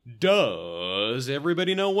Does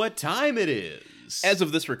everybody know what time it is? As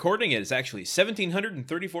of this recording, it is actually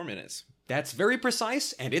 1734 minutes. That's very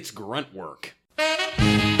precise, and it's grunt work.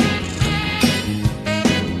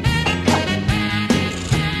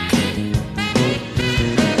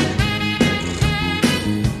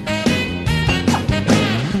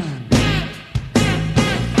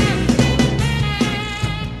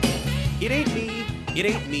 It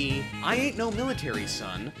ain't me. I ain't no military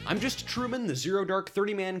son. I'm just Truman, the Zero Dark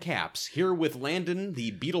 30-man Caps, here with Landon, the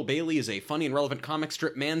Beetle Bailey is a funny and relevant comic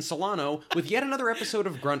strip man Solano, with yet another episode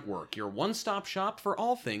of Grunt Work, your one-stop shop for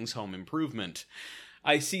all things home improvement.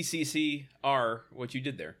 I CCCR what you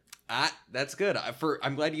did there. That's good.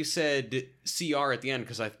 I'm glad you said CR at the end,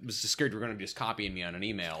 because I was just scared you were going to be just copying me on an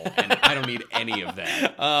email, and I don't need any of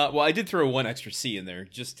that. Well, I did throw one extra C in there,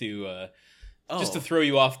 just to throw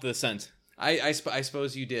you off the scent. I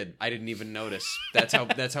suppose you did. I didn't even notice. That's how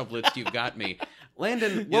blitzed you've got me.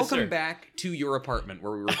 Landon, welcome back to your apartment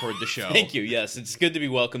where we record the show. Thank you. Yes, it's good to be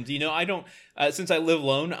welcomed. You know, I don't. Since I live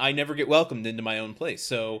alone, I never get welcomed into my own place.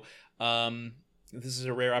 So, this is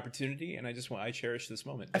a rare opportunity, and I cherish this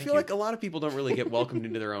moment. I feel like a lot of people don't really get welcomed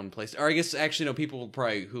into their own place. Or I guess actually, no, people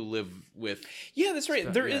probably who live with. Yeah, that's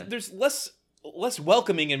right. There's less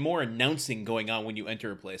welcoming and more announcing going on when you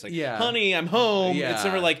enter a place. Like, honey, I'm home. Yeah. It's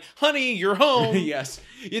never like, honey, you're home. Yes.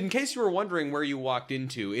 In case you were wondering where you walked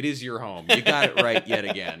into, it is your home. You got it right yet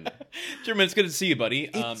again. Truman, it's good to see you,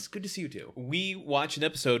 buddy. It's good to see you, too. We watched an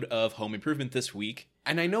episode of Home Improvement this week.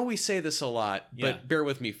 And I know we say this a lot, but bear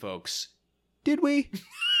with me, folks. Did we?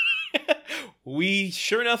 We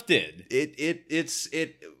sure enough did.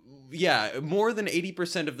 Yeah, more than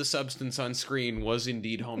 80% of the substance on screen was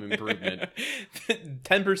indeed home improvement.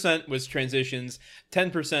 10% was transitions,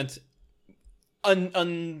 10%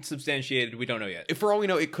 unsubstantiated. We don't know yet. For all we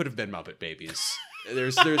know, it could have been Muppet Babies.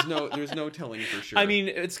 There's no telling for sure. I mean,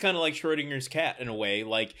 it's kind of like Schrodinger's cat in a way.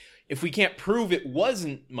 Like, if we can't prove it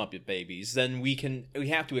wasn't Muppet Babies, then we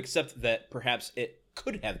have to accept that perhaps it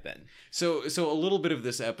could have been. So a little bit of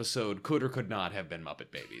this episode could or could not have been Muppet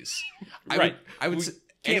Babies. Right. I would say,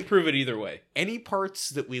 can't prove it either way. Any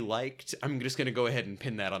parts that we liked, I'm just going to go ahead and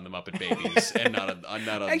pin that on the Muppet Babies, and not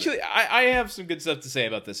on. Actually, I have some good stuff to say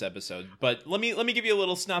about this episode, but let me give you a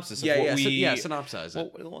little synopsis of synopsize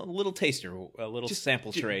it. A little taster, a little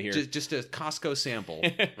sample tray here. Just a Costco sample,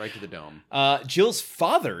 right to the dome. Jill's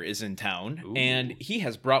father is in town, Ooh. and he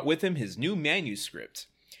has brought with him his new manuscript.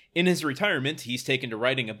 In his retirement, he's taken to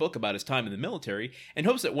writing a book about his time in the military and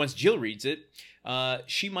hopes that once Jill reads it,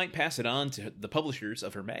 she might pass it on to the publishers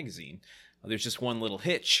of her magazine. There's just one little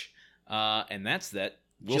hitch, and that's that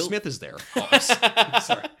Will Smith is there.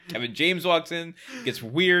 Sorry. Kevin James walks in, gets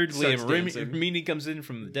weird. Liam Remini comes in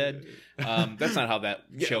from the dead. That's not how that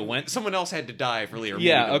show went. Someone else had to die for Liam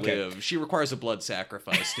Remini to live. She requires a blood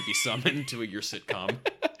sacrifice to be summoned to your sitcom.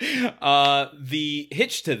 The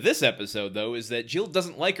hitch to this episode, though, is that Jill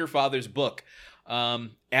doesn't like her father's book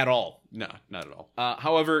at all. No, not at all.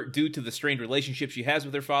 However, due to the strained relationship she has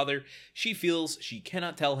with her father, she feels she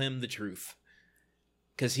cannot tell him the truth.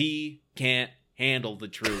 Because he can't handle the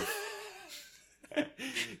truth.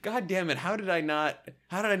 God damn it! How did I not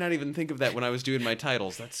even think of that when I was doing my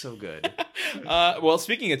titles? That's so good. Well,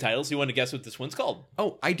 speaking of titles, you want to guess what this one's called?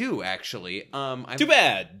 Oh, I do actually. Too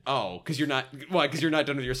bad. Oh, because you're not. Why? Because you're not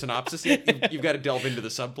done with your synopsis yet. You've got to delve into the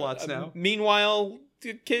subplots now. Meanwhile,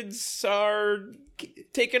 the kids are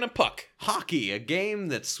taking a puck. Hockey, a game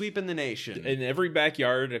that's sweeping the nation in every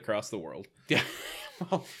backyard across the world. Yeah.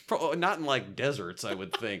 Well, not in like deserts, I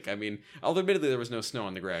would think. I mean, although admittedly there was no snow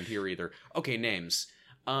on the ground here either. Okay, names.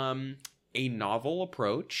 A novel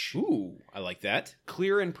approach. Ooh, I like that.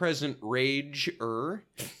 Clear and present rage-er.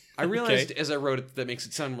 I realized as I wrote it that makes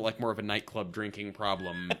it sound like more of a nightclub drinking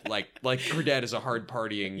problem. like her dad is a hard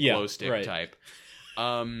partying glow stick type.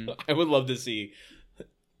 I would love to see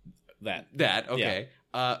that. Okay.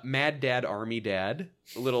 Yeah. Mad Dad, Army Dad,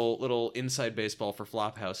 little inside baseball for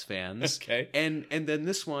Flophouse fans. Okay. And then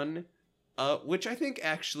this one, which I think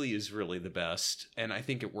actually is really the best, and I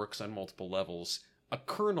think it works on multiple levels, A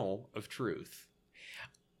Kernel of Truth.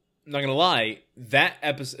 I'm not gonna lie,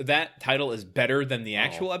 that title is better than the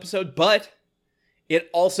actual episode, but it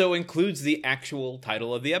also includes the actual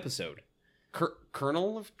title of the episode.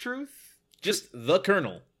 Kernel of Truth? Just The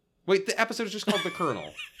Kernel. Wait, the episode is just called The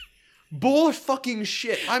Kernel. Bull fucking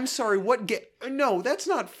shit. I'm sorry, no, that's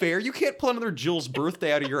not fair. You can't pull another Jill's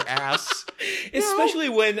birthday out of your ass. Especially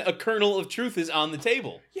when A Kernel of Truth is on the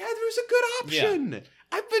table. Yeah, there's a good option. Yeah.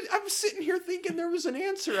 I'm sitting here thinking there was an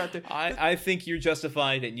answer out there. I think you're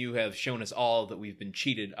justified, and you have shown us all that we've been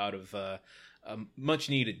cheated out of a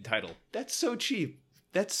much-needed title. That's so cheap.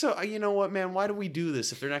 That's so. You know what, man? Why do we do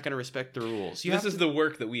this if they're not going to respect the rules? This is the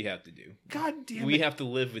work that we have to do. God damn it. We have to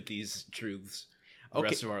live with these truths the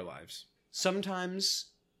rest of our lives.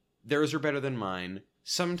 Sometimes theirs are better than mine.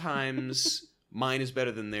 Sometimes mine is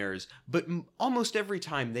better than theirs. But almost every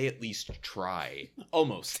time they at least try.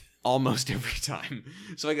 Almost every time.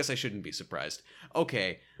 So I guess I shouldn't be surprised.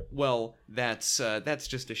 Okay, well, that's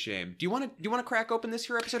just a shame. Do you want to crack open this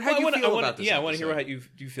here episode? How do you feel about this? Yeah, I want to hear how you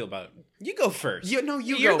feel about it. You go first. You're go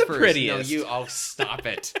the first. Prettiest. Oh, stop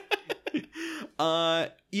it.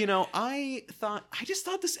 I just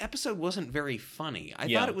thought this episode wasn't very funny. I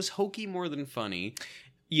thought it was hokey more than funny.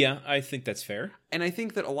 Yeah, I think that's fair. And I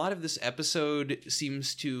think that a lot of this episode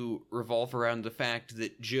seems to revolve around the fact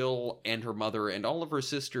that Jill and her mother and all of her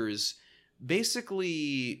sisters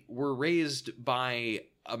basically were raised by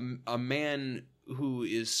a man who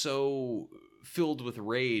is so filled with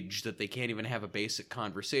rage that they can't even have a basic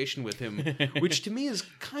conversation with him, which to me is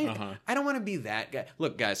kind of... I don't want to be that guy.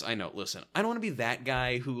 Look, guys, I know, listen, I don't want to be that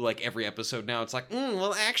guy who, like, every episode now, it's like,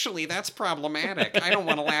 well, actually, that's problematic. I don't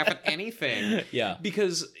want to laugh at anything. Yeah.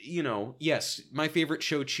 Because, yes, my favorite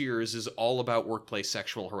show, Cheers, is all about workplace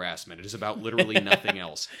sexual harassment. It is about literally nothing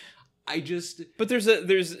else. But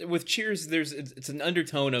there's with Cheers, it's an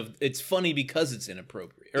undertone of it's funny because it's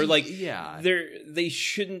inappropriate, or like they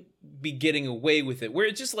shouldn't be getting away with it. Where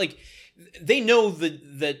it's just like they know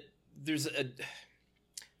that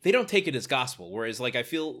they don't take it as gospel. Whereas like I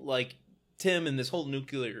feel like Tim and this whole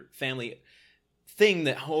nuclear family thing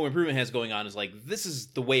that Home Improvement has going on is like this is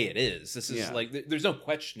the way it is. This is like there's no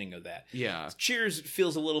questioning of that. Yeah. Cheers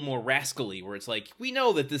feels a little more rascally, where it's like we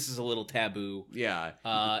know that this is a little taboo. Yeah.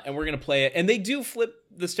 And we're gonna play it, and they do flip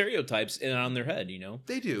the stereotypes on their head.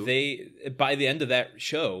 They do. By the end of that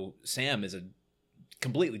show, Sam is a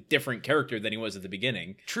completely different character than he was at the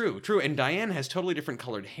beginning. True. And Diane has totally different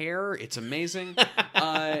colored hair. It's amazing.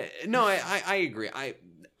 No, I agree.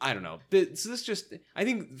 I don't know. I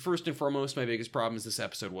think first and foremost, my biggest problem is this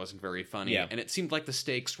episode wasn't very funny. Yeah. And it seemed like the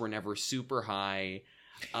stakes were never super high.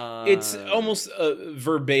 It's almost a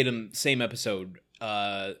verbatim same episode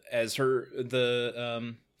as what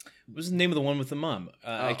was the name of the one with the mom?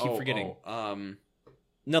 I keep forgetting.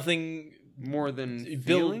 Nothing more than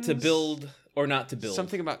to build or not to build.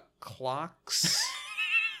 Something about clocks.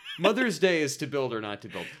 Mother's Day is to build or not to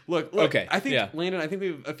build. Look okay, Landon, I think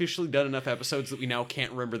we've officially done enough episodes that we now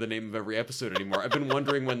can't remember the name of every episode anymore. I've been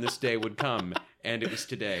wondering when this day would come, and it was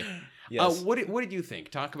today. Yes. What did you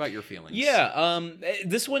think? Talk about your feelings. Yeah,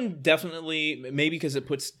 this one definitely, maybe because it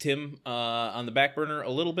puts Tim on the back burner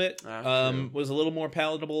a little bit, was a little more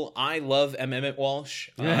palatable. I love Emmett Walsh,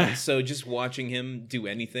 so just watching him do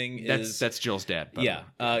anything that's Jill's dad.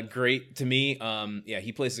 Great to me.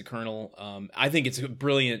 He plays the Colonel. I think it's a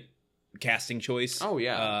brilliant casting choice. Oh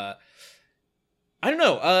yeah. I don't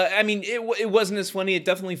know. I mean, it wasn't as funny. It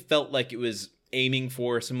definitely felt like it was aiming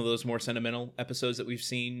for some of those more sentimental episodes that we've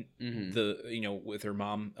seen. Mm-hmm. With her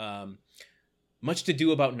mom. Much to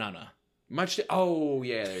do about Nana. Oh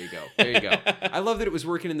yeah, there you go. I love that it was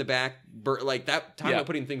working in the back like that time about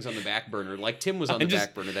putting things on the back burner. Like Tim was on the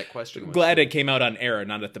back burner. That question was glad it came out on air,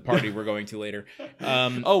 not at the party we're going to later.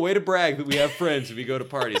 Way to brag that we have friends and we go to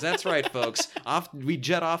parties. That's right, folks. We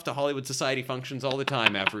jet off to Hollywood Society functions all the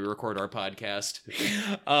time after we record our podcast.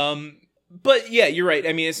 But yeah, you're right.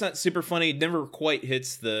 I mean, it's not super funny. It never quite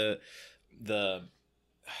hits the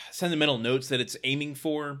sentimental notes that it's aiming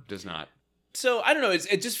for. Does not. So I don't know.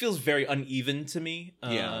 It just feels very uneven to me.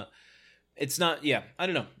 It's not. Yeah, I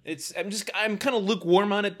don't know. I'm kind of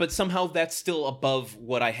lukewarm on it, but somehow that's still above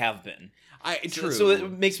what I have been. True. So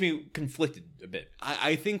it makes me conflicted a bit.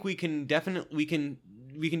 I think we can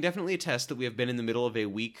definitely attest that we have been in the middle of a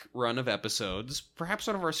week run of episodes. Perhaps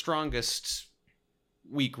one of our strongest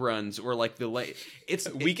week runs, or like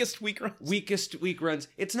weakest week runs.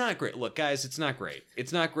 It's not great. Look, guys, it's not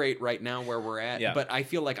great right now where we're at, but I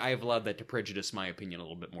feel like I have allowed that to prejudice my opinion a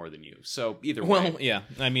little bit more than you. So either way. Well, yeah,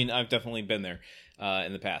 I mean, I've definitely been there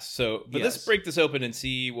in the past. So, but let's break this open and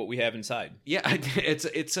see what we have inside. Yeah,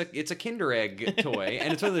 it's a Kinder Egg toy,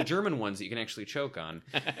 and it's one of the German ones that you can actually choke on.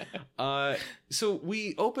 So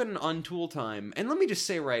we open on Tool Time, and let me just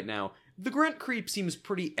say right now, the Grunt Creep seems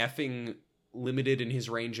pretty effing limited in his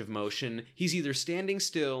range of motion. He's either standing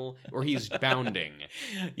still or he's bounding.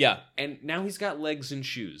 Yeah. And now he's got legs and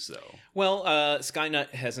shoes, though. Well, Skynet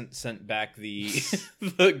hasn't sent back the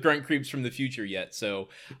Grunt Creeps from the future yet, so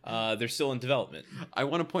they're still in development. I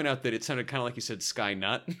want to point out that it sounded kind of like you said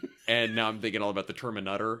Skynut, and now I'm thinking all about the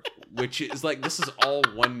Terminator, which is like, this is all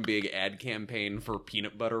one big ad campaign for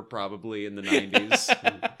peanut butter, probably, in the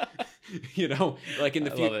 90s. You know, like in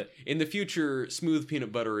the love it. in the future, smooth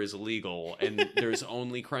peanut butter is illegal, and there's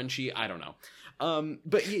only crunchy. I don't know.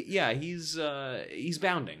 But yeah, he's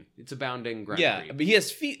bounding. It's a bounding Grunt Yeah, Creep. but he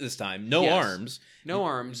has feet this time. No Yes. arms. No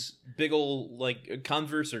arms. Big old like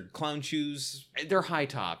Converse or clown shoes. They're high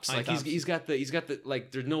tops. High like tops. he's got the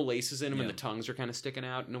like there's no laces in them, and Yeah. the tongues are kind of sticking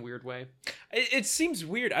out in a weird way. It seems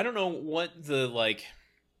weird. I don't know what the like.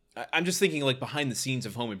 I'm just thinking like behind the scenes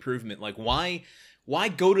of Home Improvement. Like why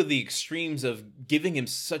go to the extremes of giving him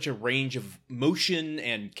such a range of motion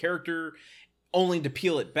and character, only to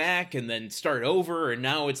peel it back and then start over, and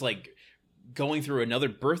now it's like going through another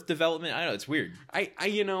birth development. I don't know, it's weird. I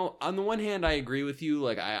you know, on the one hand, I agree with you.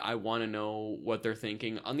 Like, I want to know what they're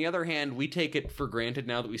thinking. On the other hand, we take it for granted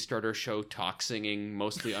now that we start our show talk singing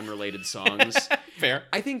mostly unrelated songs. Fair.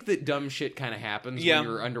 I think that dumb shit kind of happens Yeah. when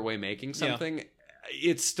you're underway making something.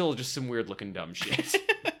 It's still just some weird looking dumb shit.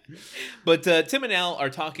 But Tim and Al are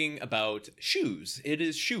talking about shoes. It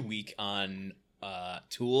is shoe week on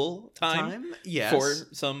Tool time Yes.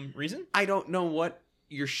 for some reason. I don't know what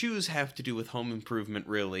your shoes have to do with home improvement,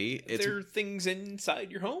 really. It's There are things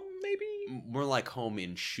inside your home, maybe? more like home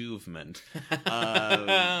improvement.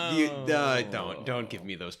 Don't give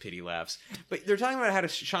me those pity laughs. But they're talking about how to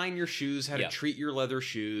shine your shoes, how to Yeah. treat your leather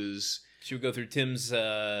shoes. Should we go through Tim's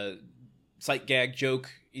sight gag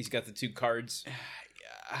joke? He's got the 2 cards.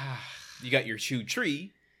 You got your shoe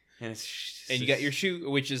tree, And it's and you got your shoe,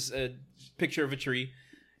 which is a picture of a tree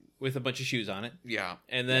with a bunch of shoes on it. yeah.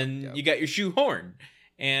 And then Yeah. you got your shoe horn,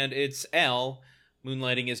 and it's Al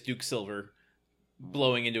moonlighting as Duke Silver,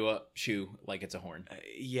 blowing into a shoe like it's a horn.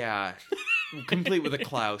 Yeah, complete with a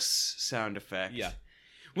Klaus sound effect. Yeah.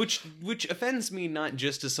 Which offends me not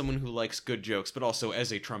just as someone who likes good jokes, but also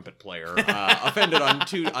as a trumpet player. Offended on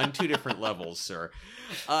two different levels, sir.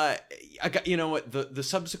 I got, you know what, the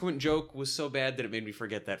subsequent joke was so bad that it made me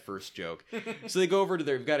forget that first joke. So they go over to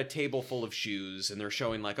they've got a table full of shoes, and they're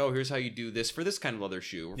showing like, oh, here's how you do this for this kind of leather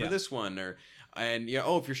shoe, or for Yeah. this one, and yeah,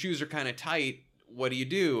 oh, if your shoes are kind of tight, what do you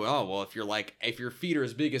do? Oh, well, if your feet are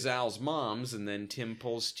as big as Al's mom's, and then Tim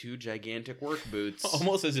pulls 2 gigantic work boots.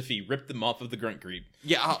 Almost as if he ripped them off of the Grunt Creep.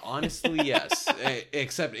 Yeah, honestly, yes.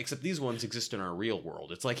 Except these ones exist in our real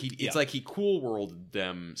world. It's like he cool worlded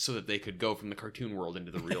them so that they could go from the cartoon world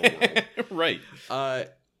into the real world. Right.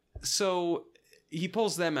 So he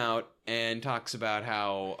pulls them out and talks about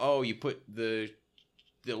how, you put the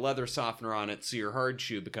leather softener on it so your hard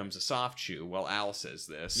shoe becomes a soft shoe. Well, Al says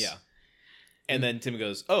this. Yeah. And then Tim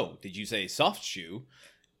goes, "Oh, did you say soft shoe?"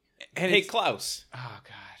 And Hey, it's- Klaus. oh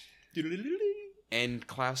god. And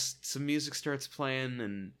Klaus, some music starts playing,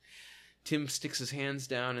 and Tim sticks his hands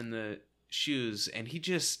down in the shoes, and he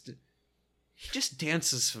just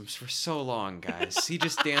dances for so long, guys. He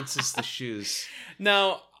just dances the shoes.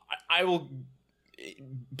 Now, I will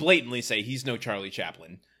blatantly say he's no Charlie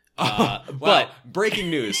Chaplin. Wow. But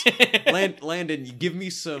Breaking news. Landon, give me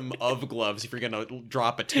some of gloves if you're gonna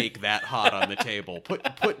drop a take that hot on the table.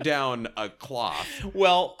 Put down a cloth.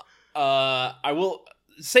 well, I will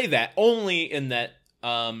say that only in that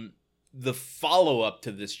the follow-up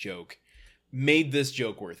to this joke made this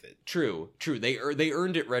joke worth it. True. They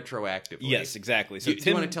earned it retroactively. Yes, exactly. So Do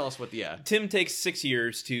you want to tell us what the Tim takes 6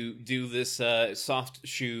 years to do this soft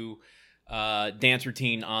shoe dance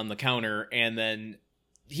routine on the counter, and then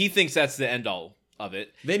he thinks that's the end all of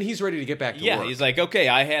it. Then he's ready to get back to work. He's like, okay,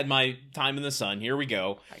 I had my time in the sun. Here we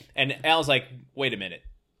go. And Al's like, wait a minute.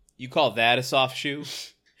 You call that a soft shoe?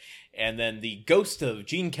 And then the ghost of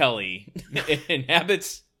Gene Kelly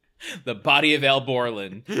inhabits the body of Al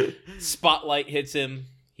Borland. Spotlight hits him.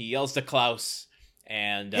 He yells to Klaus.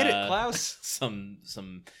 And Hit it, Klaus. some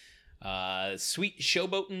sweet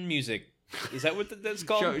showboating music. Is that what that's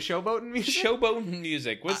called? Showboating music? Showboating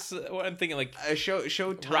music. What's what I'm thinking? Like Show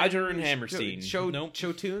time? Roger and Hammerstein. Show Nope.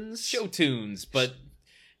 show tunes? show tunes, but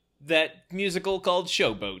that musical called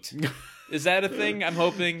Showboat. Is that a thing? I'm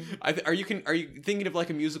hoping. Are you thinking of like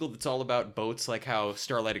a musical that's all about boats, like how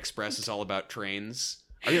Starlight Express is all about trains?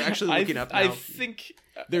 Are you actually looking up now? I think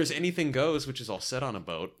There's Anything Goes, which is all set on a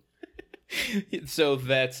boat. so.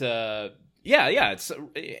 That's it's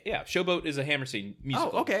Showboat is a Hammerstein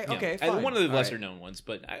musical. Oh, okay, Yeah. okay, And fine. one of the All lesser right. known ones,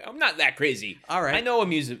 but I'm not that crazy. All right. I know a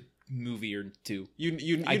movie or two.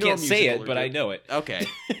 You I know can't a say musical it, or but I two. know it. Okay.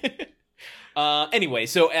 Anyway,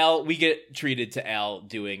 so Al, we get treated to Al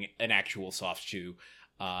doing an actual soft shoe,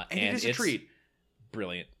 And and it is a it's treat.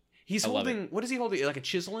 brilliant. He's I love holding, what is he holding? Like a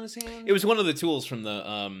chisel in his hand? It was one of the tools from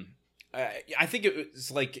the I think it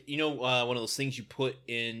was like, one of those things you put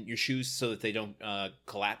in your shoes so that they don't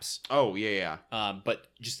collapse, Oh, yeah. but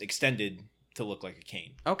just extended to look like a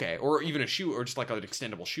cane. Okay. Or even a shoe, or just like an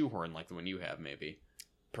extendable shoehorn like the one you have, maybe.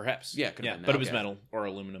 Perhaps. Yeah, it could've been. But it was Okay. metal or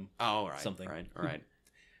aluminum. Oh, all right. Something. All right.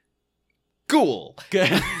 Cool.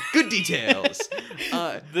 Good details.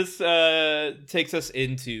 This takes us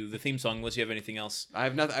into the theme song, unless you have anything else. I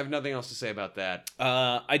have nothing else to say about that.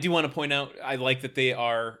 I do want to point out, I like that they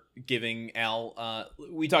are giving Al,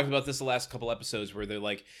 we talked about this the last couple episodes, where they're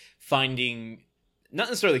like finding, not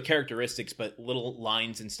necessarily characteristics, but little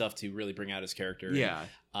lines and stuff to really bring out his character. Yeah.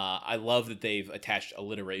 I love that they've attached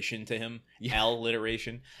alliteration to him. Yeah.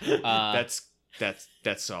 Alliteration. That's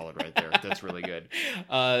solid right there. That's really good.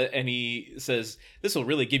 And he says, "This will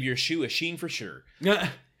really give your shoe a sheen for sure."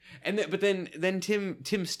 But then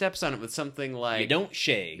Tim steps on it with something like, You don't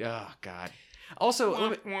shave. oh God. Also,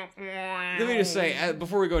 let me just say,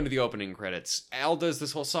 before we go into the opening credits, Al does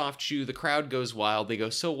this whole soft shoe. The crowd goes wild. They go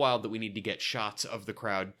so wild that we need to get shots of the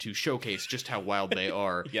crowd to showcase just how wild they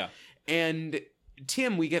are. Yeah. And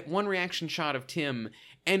Tim, we get one reaction shot of Tim,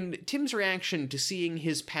 and Tim's reaction to seeing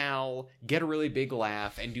his pal get a really big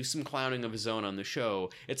laugh and do some clowning of his own on the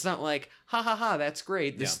show. It's not like, ha ha ha, that's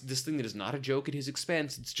great. This thing that is not a joke at his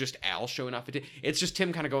expense. It's just Al showing off. It's just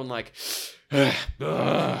Tim kind of going like,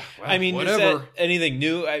 I mean, whatever. Is that anything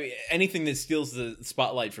new? I mean, anything that steals the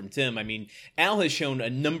spotlight from Tim. I mean, Al has shown a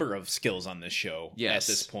number of skills on this show. Yes.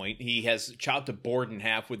 At this point, he has chopped a board in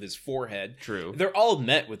half with his forehead. True. They're all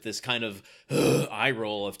met with this kind of eye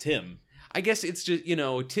roll of Tim. I guess it's just,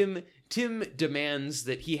 Tim demands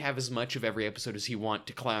that he have as much of every episode as he want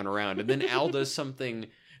to clown around, and then Al does something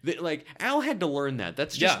that, like, Al had to learn that.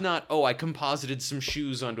 That's just not, I composited some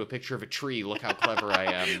shoes onto a picture of a tree. Look how clever I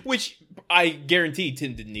am. Which I guarantee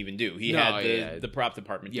Tim didn't even do. He had the prop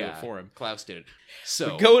department do it for him. Klaus did it.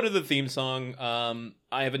 So go to the theme song.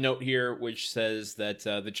 I have a note here which says that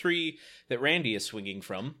the tree that Randy is swinging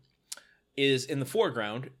from is in the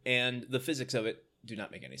foreground, and the physics of it do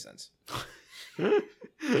not make any sense.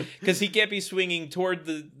 Because he can't be swinging toward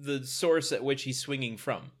the source at which he's swinging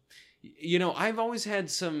from. I've always had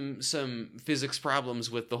some physics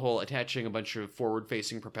problems with the whole attaching a bunch of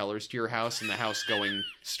forward-facing propellers to your house and the house going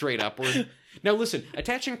straight upward. Now listen,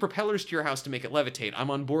 attaching propellers to your house to make it levitate,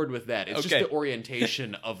 I'm on board with that. It's just the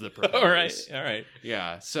orientation of the propellers. All right.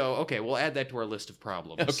 Yeah, so, okay, we'll add that to our list of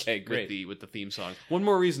problems. Okay, great. With the theme song. One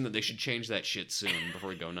more reason that they should change that shit soon before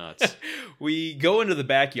we go nuts. We go into the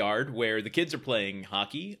backyard where the kids are playing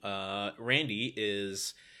hockey. Randy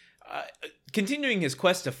is continuing his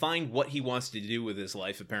quest to find what he wants to do with his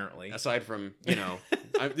life, apparently. Aside from,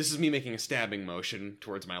 this is me making a stabbing motion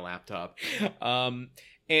towards my laptop.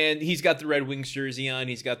 And he's got the Red Wings jersey on.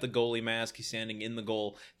 He's got the goalie mask. He's standing in the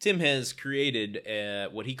goal. Tim has created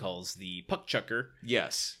what he calls the puck chucker.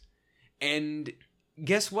 Yes. And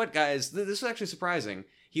guess what, guys? This is actually surprising.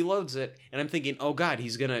 He loads it, and I'm thinking, oh God,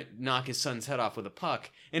 he's going to knock his son's head off with a puck.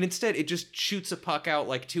 And instead, it just shoots a puck out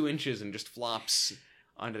like 2 inches and just flops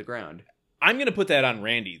onto the ground. I'm going to put that on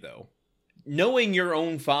Randy, though. Knowing your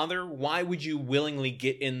own father, why would you willingly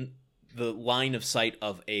get in the line of sight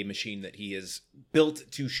of a machine that he has built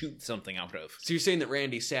to shoot something out of? So you're saying that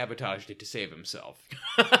Randy sabotaged it to save himself?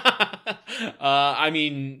 I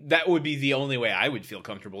mean, that would be the only way I would feel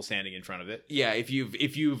comfortable standing in front of it. Yeah, if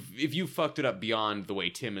you've fucked it up beyond the way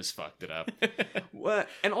Tim has fucked it up.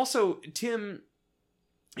 And also Tim,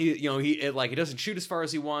 he doesn't shoot as far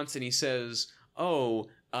as he wants, and he says, "Oh,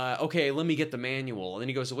 okay, let me get the manual," and then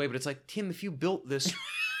he goes away. But it's like, Tim, if you built this,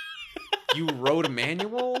 you wrote a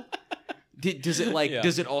manual. Does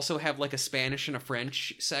it also have like a Spanish and a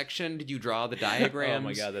French section? Did you draw the diagrams? Oh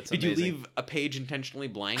my God, that's Did amazing. you leave a page intentionally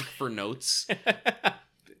blank for notes?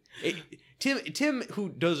 Tim, who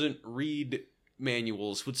doesn't read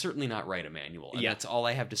manuals, would certainly not write a manual. And that's all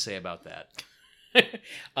I have to say about that.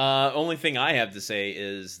 Only thing I have to say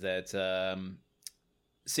is that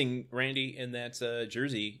seeing Randy in that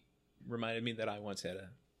jersey reminded me that I once had a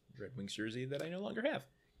Red Wings jersey that I no longer have.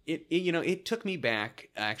 It took me back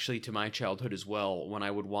actually to my childhood as well, when I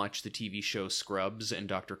would watch the TV show Scrubs and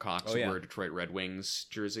Dr. Cox would wear a Detroit Red Wings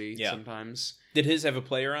jersey sometimes. Did his have a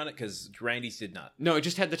player on it? Because Randy's did not. No, it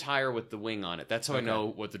just had the tire with the wing on it. That's how I know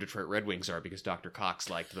what the Detroit Red Wings are, because Dr. Cox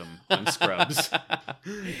liked them on Scrubs.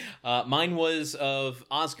 Mine was of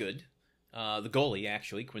Osgood. The goalie,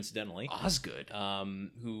 actually, coincidentally. Osgood.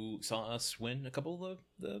 Who saw us win a couple of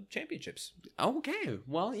the championships. Okay.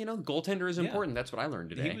 Well, goaltender is important. That's what I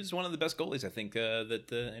learned today. He was one of the best goalies, I think, that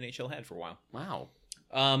the NHL had for a while. Wow.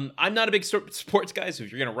 I'm not a big sports guy, so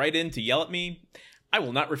if you're going to write in to yell at me, I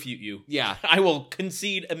will not refute you. Yeah. I will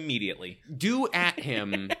concede immediately. Do at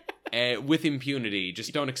him with impunity.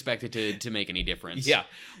 Just don't expect it to make any difference. Yeah.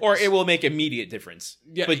 Or it will make immediate difference.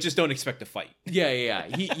 Yeah. But just don't expect a fight. Yeah.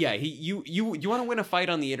 You want to win a fight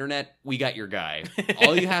on the internet? We got your guy.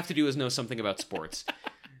 All you have to do is know something about sports.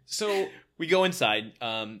 So we go inside.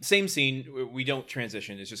 Same scene. We don't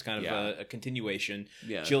transition. It's just kind of a continuation.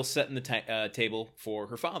 Yeah. Jill's setting the table for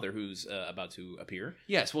her father, who's about to appear.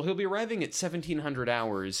 Yes, well, he'll be arriving at 1700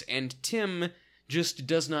 hours, and Tim just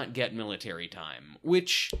does not get military time,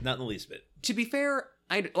 which, Not in the least bit. to be fair,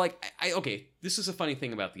 okay, this is a funny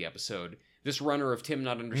thing about the episode. This runner of Tim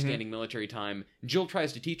not understanding military time, Jill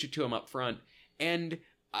tries to teach it to him up front, and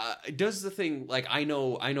does the thing, like, I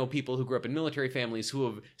know people who grew up in military families who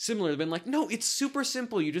have similarly been like, no, it's super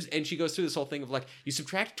simple, and she goes through this whole thing of, like, you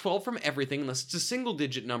subtract 12 from everything unless it's a single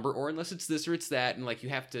digit number, or unless it's this or it's that, and, like, you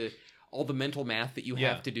have to, all the mental math that you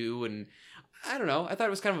have to do, and I don't know, I thought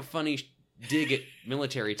it was kind of a funny dig at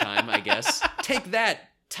military time, I guess. Take that,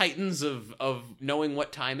 titans of knowing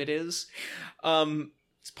what time it is.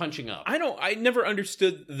 It's punching up. I never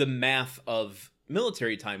understood the math of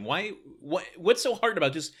military time. What's so hard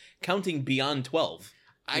about just counting beyond 12?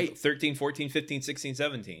 13, 14, 15, 16,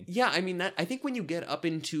 17. Yeah, I mean, I think when you get up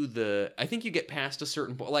into I think you get past a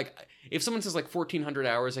certain point. Like, if someone says, like, 1400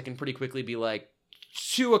 hours, I can pretty quickly be like,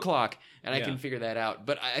 2 o'clock, and I can figure that out.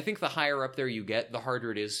 But I think the higher up there you get, the harder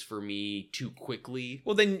it is for me to quickly.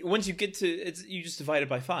 Well, then once you get to you just divide it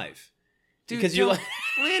by 5. Dude, because you like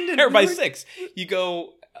Landon, or by 6. You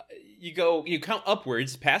count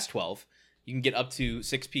upwards past 12. You can get up to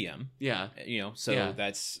 6 p.m. Yeah. So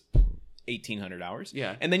that's 1800 hours.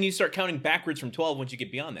 Yeah. And then you start counting backwards from 12 once you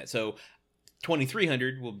get beyond that. So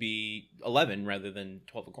 2300 will be 11 rather than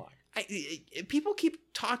 12 o'clock. People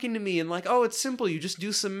keep talking to me and like, oh, it's simple. You just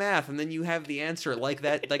do some math and then you have the answer. Like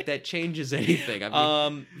that changes anything. I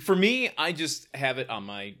mean, for me, I just have it on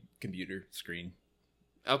my computer screen.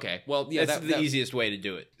 Okay, well, yeah, that's the easiest way to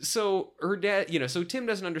do it. So her dad, so Tim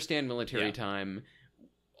doesn't understand military time.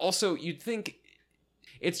 Also, you'd think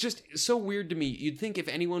it's just so weird to me. You'd think if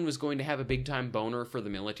anyone was going to have a big time boner for the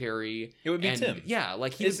military, it would be Tim. Yeah,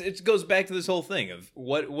 like it goes back to this whole thing of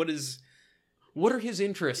what are his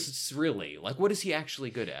interests really? Like, what is he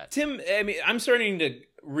actually good at? Tim, I mean, I'm starting to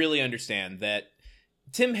really understand that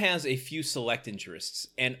Tim has a few select interests,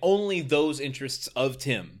 and only those interests of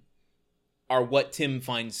Tim are what Tim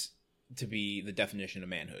finds to be the definition of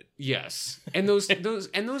manhood. Yes. And those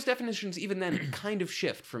definitions even then kind of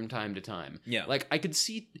shift from time to time. Yeah. Like I could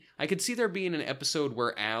see there being an episode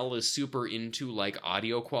where Al is super into like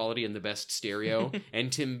audio quality and the best stereo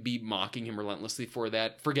and Tim be mocking him relentlessly for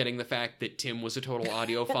that, forgetting the fact that Tim was a total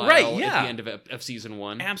audiophile at the end of season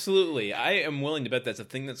 1. Absolutely. I am willing to bet that's a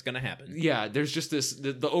thing that's going to happen. Yeah, there's just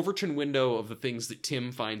the Overton window of the things that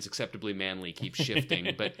Tim finds acceptably manly keeps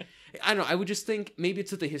shifting, but I don't know, I would just think maybe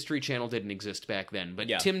it's that the History Channel didn't exist back then, but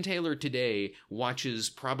Tim Taylor today watches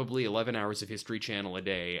probably 11 hours of History Channel a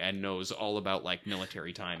day and knows all about like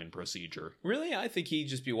military time and procedure. Really? I think he'd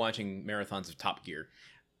just be watching marathons of Top Gear.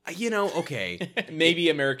 Okay. Maybe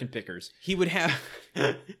American Pickers. He would have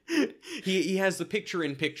he has the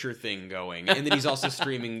picture-in-picture thing going, and then he's also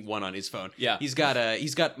streaming one on his phone. Yeah. He's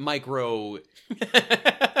got micro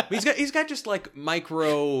he's got just like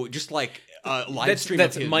micro, just like live stream.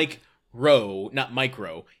 That's Mike Rowe, not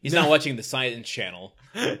Micro. He's not watching the Science Channel.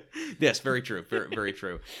 Yes, very true. Very, very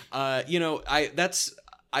true.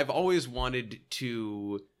 I've always wanted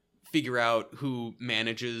to figure out who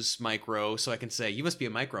manages Micro so I can say, you must be a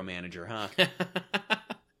micromanager, huh?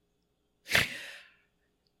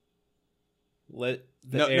 Let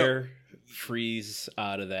the air freeze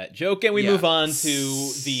out of that joke, and we move on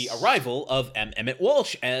to the arrival of M. Emmett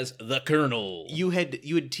Walsh as the Colonel. You had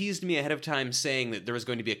teased me ahead of time saying that there was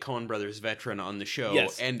going to be a Coen Brothers veteran on the show,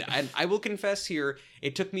 yes. and I will confess here,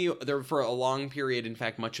 it took me there for a long period. In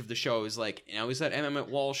fact, much of the show I was like, now is that M. Emmett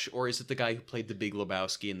Walsh or is it the guy who played the Big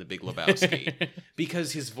Lebowski in the Big Lebowski?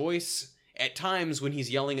 Because his voice at times when he's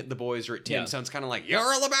yelling at the boys or at Tim sounds kind of like, you're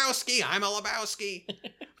a Lebowski, I'm a Lebowski.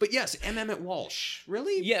 But yes, M. Emmett Walsh.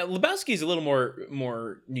 Really? Yeah, Lebowski's a little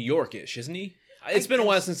more New York-ish, isn't he? It's been a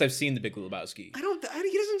while since I've seen the Big Lebowski. He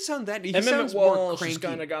doesn't sound that. He M. sounds Emmett Walsh more cranky. has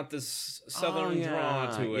kind of got this southern draw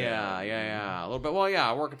to it. Yeah. A little bit. Well,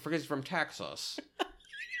 I work for he's from Texas.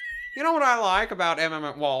 You know what I like about M.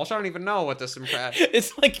 Emmett Walsh? I don't even know what this impression.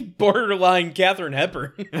 It's like borderline Katharine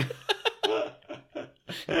Hepburn.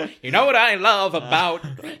 You know what I love about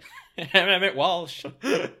M. Emmett Walsh?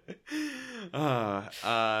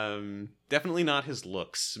 Definitely not his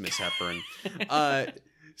looks, Miss Hepburn.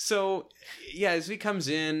 So as he comes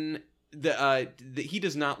in, he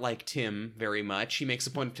does not like Tim very much. He makes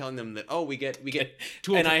a point of telling them that we get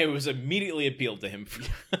tool and I was immediately appealed to him.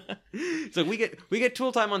 So we get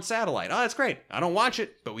tool time on satellite. Oh, that's great. I don't watch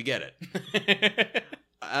it, but we get it.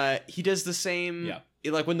 He does the same. Yeah.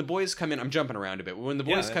 Like when the boys come in, I'm jumping around a bit. When the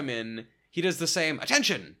boys come in, he does the same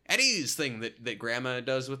attention at ease thing that Grandma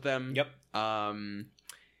does with them. Yep.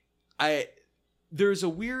 There's a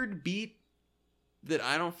weird beat that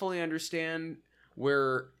I don't fully understand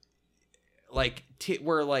where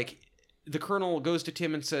the Colonel goes to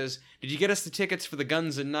Tim and says, "Did you get us the tickets for the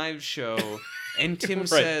Guns and Knives show?" And Tim Right.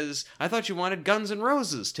 says, "I thought you wanted Guns N'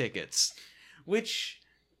 Roses tickets," which.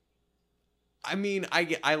 I mean,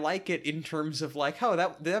 I like it in terms of like, oh,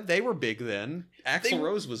 that they were big then. Axl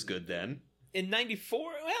Rose was good then. In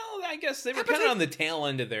 94, well, I guess they were Appetite- kind of on the tail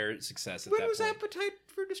end of their success at When that was point. Appetite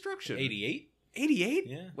for Destruction? 88? 88?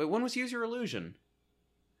 Yeah. Wait, when was Use Your Illusion?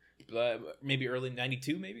 Maybe early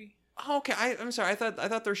 92, maybe? Oh, okay, I'm sorry. I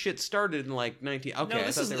thought their shit started in like 19. Okay, No, I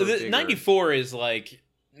this thought is they were bigger. 94 is like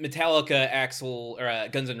Metallica, Axl, or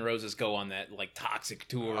Guns N' Roses go on that like Toxic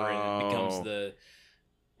tour and it becomes the.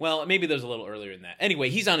 Well, maybe there's a little earlier than that. Anyway,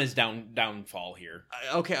 he's on his downfall here.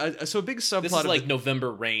 Okay, so a big subplot. This is of like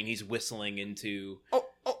November Rain. He's whistling into. Oh,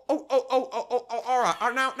 all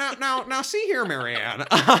right. Now, see here, Marianne.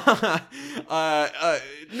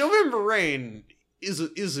 November Rain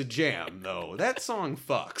is a jam, though. That song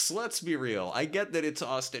fucks. Let's be real. I get that it's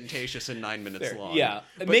ostentatious and 9 minutes Fair. long. Yeah,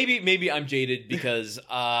 but- maybe I'm jaded because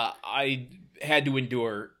I had to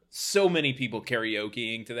endure so many people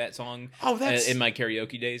karaokeing to that song. Oh, that's in my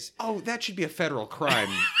karaoke days. Oh, that should be a federal crime.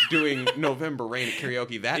 Doing November Rain at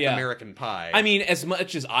karaoke. That Yeah. American Pie. I mean, as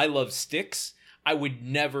much as I love Styx, I would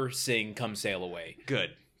never sing "Come Sail Away."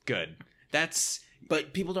 good.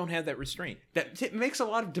 But people don't have that restraint. It makes a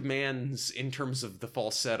lot of demands in terms of the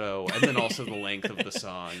falsetto and then also the length of the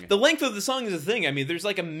song. The length of the song is a thing. I mean, there's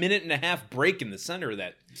like a 1.5-minute break in the center of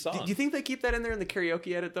that song. Do you think they keep that in there in the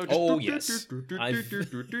karaoke edit though? Oh, yes. I've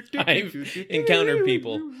encountered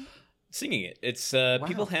people singing it. It's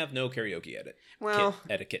people have no karaoke edit. Well,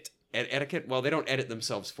 Etiquette. Etiquette. Well, they don't edit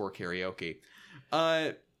themselves for karaoke.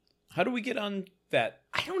 How do we get on that?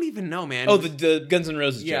 I don't even know, man. Oh, the Guns N'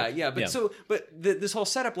 Roses joke. Yeah, but this whole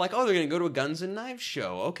setup, like, oh, they're gonna go to a Guns and Knives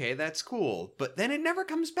show. Okay, that's cool. But then it never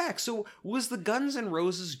comes back. So was the Guns N'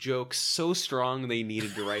 Roses joke so strong they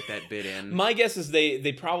needed to write that bit in? My guess is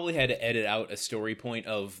they probably had to edit out a story point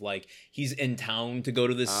of like he's in town to go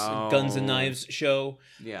to this Guns and Knives show.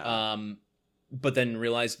 Yeah. But then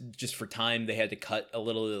realized just for time they had to cut a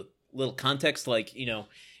little context, like, you know.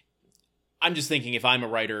 I'm just thinking if I'm a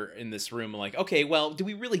writer in this room, I'm like, okay, well, do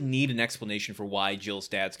we really need an explanation for why Jill's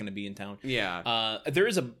dad's going to be in town? Yeah. There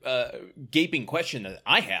is a gaping question that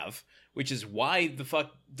I have, which is why the fuck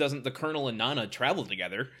doesn't the Colonel and Nana travel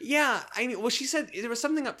together? Yeah, I mean, well, she said there was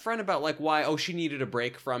something up front about like why she needed a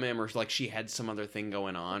break from him, or like she had some other thing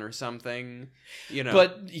going on or something, you know.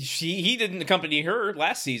 But he didn't accompany her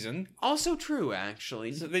last season. Also true,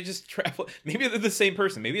 actually. So they just travel. Maybe they're the same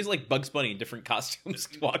person. Maybe it's like Bugs Bunny in different costumes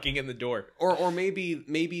walking in the door. Or maybe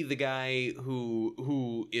the guy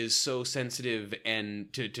who is so sensitive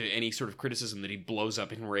and to any sort of criticism that he blows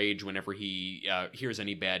up in rage whenever he hears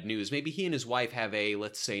any bad news. Maybe he and his wife have a,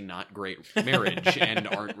 let's say, not great marriage and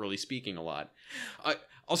aren't really speaking a lot. I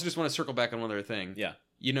also just want to circle back on one other thing. Yeah.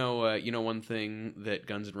 You know one thing that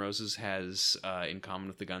Guns N' Roses has in common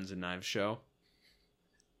with the Guns and Knives show?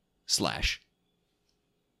 Slash.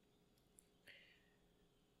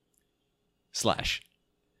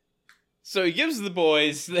 So he gives the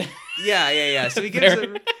boys. Yeah. So he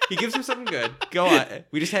gives them something good. Go on.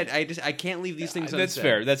 I can't leave these things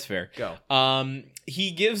unsaid. That's fair. Go.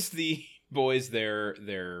 He gives the boys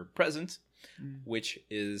their present, which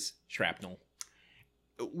is shrapnel.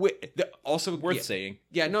 Also Worth saying.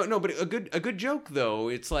 Yeah, no, but a good joke though.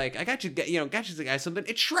 It's like, I got you the guy something.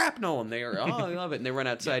 It's shrapnel, and they are, oh, I love it, and they run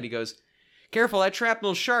outside. He goes, "Careful, that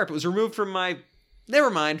shrapnel's sharp. It was removed from my." Never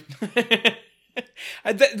mind.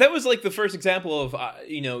 That was like the first example of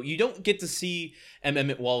you don't get to see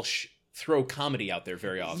Emmett Walsh throw comedy out there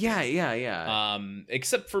very often. Yeah.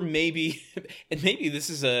 Except for maybe this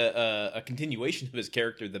is a continuation of his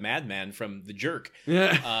character, the Madman from The Jerk.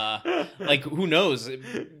 Like, who knows?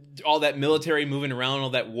 All that military moving around,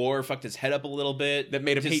 all that war fucked his head up a little bit. That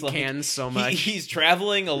made him hate cans so much. He's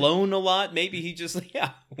traveling alone a lot. Maybe he just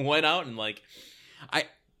went out and like.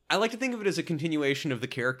 I like to think of it as a continuation of the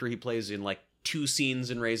character he plays in like 2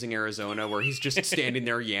 scenes in Raising Arizona, where he's just standing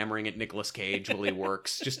there yammering at Nicolas Cage while he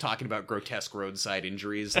works, just talking about grotesque roadside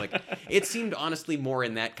injuries. Like, it seemed honestly more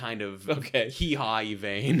in that kind of hee-haw-y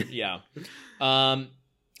vein. Yeah.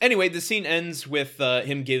 Anyway, the scene ends with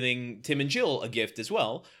him giving Tim and Jill a gift as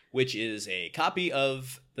well, which is a copy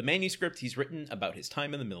of the manuscript he's written about his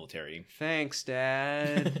time in the military. Thanks,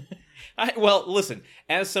 Dad. Well, listen,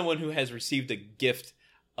 as someone who has received a gift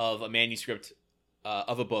of a manuscript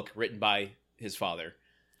of a book written by his father.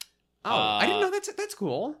 Oh, I didn't know that's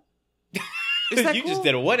cool. Is that you cool? just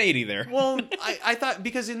did a 180 there. Well, I thought,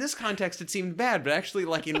 because in this context it seemed bad, but actually,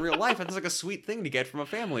 like, in real life, it's like a sweet thing to get from a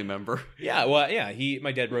family member. Yeah, well, yeah.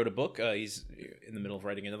 My dad wrote a book. He's in the middle of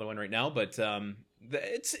writing another one right now. But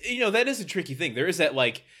it's that is a tricky thing. There is that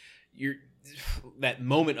that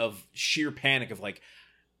moment of sheer panic of like,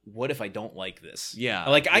 what if I don't like this? Yeah,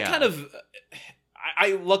 like I yeah. kind of,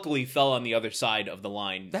 I luckily fell on the other side of the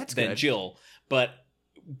line than good. Jill. But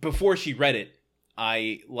before she read it,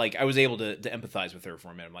 I was able to empathize with her for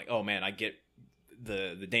a minute. I'm like, oh man, I get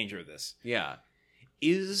the danger of this. Yeah.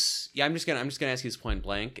 I'm just gonna ask you this point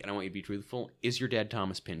blank, and I want you to be truthful. Is your dad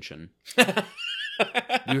Thomas Pynchon?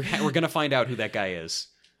 We're gonna find out who that guy is.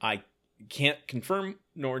 I can't confirm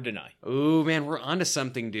nor deny. Oh man, we're onto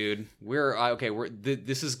something, dude.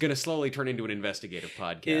 This is gonna slowly turn into an investigative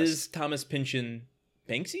podcast. Is Thomas Pynchon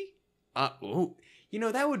Banksy?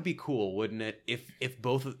 That would be cool, wouldn't it? If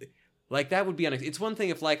both of like, that would be it's one thing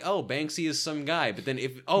if like, oh, Banksy is some guy, but then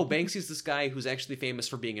if Banksy's this guy who's actually famous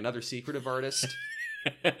for being another secretive artist,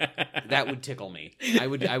 that would tickle me. I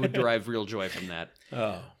would derive real joy from that.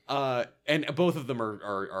 Oh. And both of them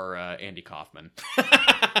are Andy Kaufman.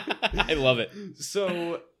 I love it.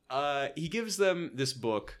 So he gives them this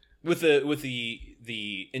book with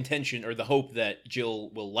the intention or the hope that Jill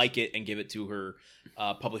will like it and give it to her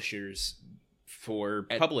publishers for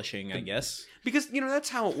publishing, I guess. Because, that's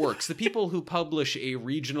how it works. The people who publish a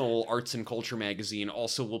regional arts and culture magazine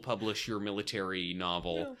also will publish your military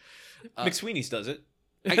novel. Yeah. McSweeney's does it.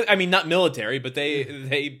 I mean, not military, but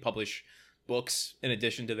they publish books in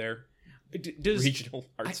addition to their regional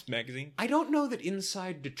arts magazine. I don't know that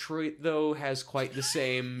Inside Detroit, though, has quite the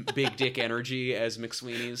same big dick energy as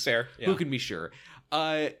McSweeney's. Fair. Yeah. Who can be sure?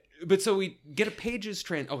 But so we get a pages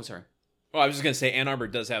Oh, sorry. Well, I was just going to say Ann Arbor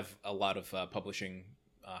does have a lot of publishing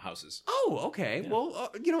houses. Oh, okay. Yeah. Well,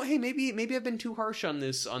 hey, maybe I've been too harsh on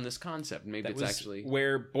this concept. Maybe that it's actually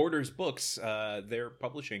where Borders Books, their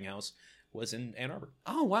publishing house, was in Ann Arbor.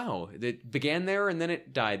 Oh, wow. It began there and then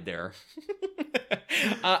it died there.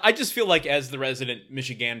 I just feel like, as the resident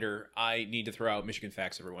Michigander, I need to throw out Michigan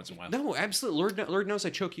facts every once in a while. No, absolutely. Lord knows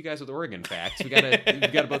I choke you guys with Oregon facts. We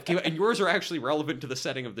gotta both keep, and yours are actually relevant to the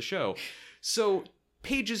setting of the show. So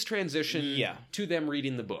pages transition to them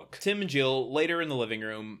reading the book. Tim and Jill later in the living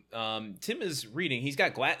room. Tim is reading. He's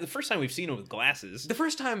got the first time we've seen him with glasses. The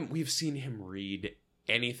first time we've seen him read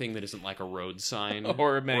anything that isn't like a road sign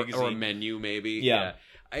or a magazine or a menu, maybe.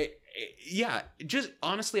 Just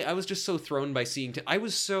honestly, I was just so thrown by seeing I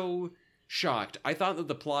was so shocked. I thought that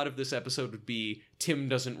the plot of this episode would be Tim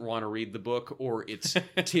doesn't want to read the book, or it's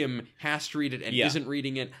Tim has to read it and isn't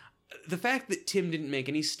reading it. The fact that Tim didn't make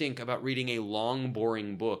any stink about reading a long,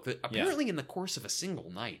 boring book that apparently in the course of a single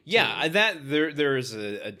night. Yeah, that there is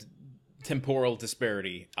a temporal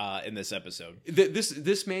disparity in this episode.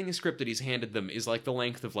 This manuscript that he's handed them is like the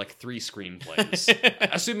length of like 3 screenplays.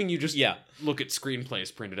 Assuming you just look at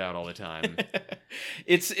screenplays printed out all the time.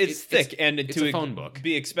 It's thick, and it's to a phone book.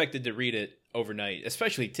 Be expected to read it overnight,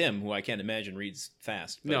 especially Tim, who I can't imagine reads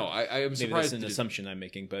fast. No, I am surprised. Maybe that's an assumption I'm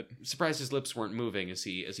making, but surprised his lips weren't moving as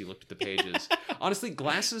he looked at the pages. Honestly,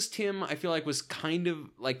 glasses Tim, I feel like, was kind of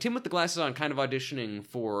like Tim with the glasses on, kind of auditioning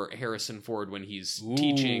for Harrison Ford when he's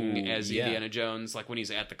teaching as Indiana Jones, like when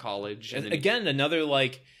he's at the college. And again, another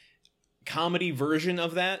like comedy version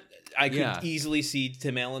of that. I could easily see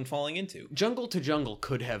Tim Allen falling into. Jungle to Jungle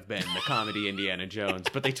could have been the comedy Indiana Jones,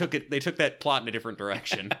 but they took that plot in a different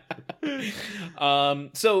direction.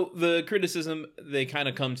 So the criticism they kind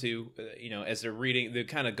of come to, as they're reading, they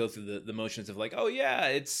kind of go through the motions of like, oh yeah,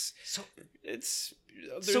 it's so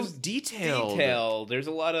detailed. There's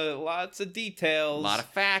lots of details, a lot of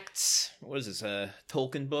facts. What is this, a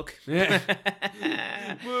Tolkien book?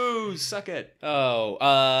 Woo, suck it. Oh,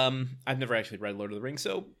 I've never actually read Lord of the Rings,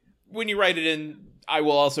 so when you write it in, I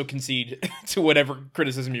will also concede to whatever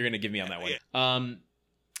criticism you're going to give me on that one.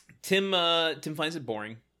 Tim finds it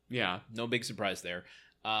boring. Yeah, no big surprise there.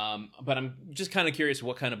 But I'm just kind of curious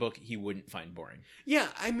what kind of book he wouldn't find boring. Yeah,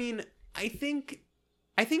 I mean, I think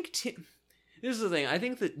Tim. This is the thing. I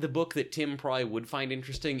think that the book that Tim probably would find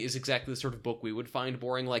interesting is exactly the sort of book we would find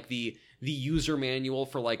boring, like the user manual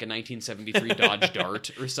for like a 1973 Dodge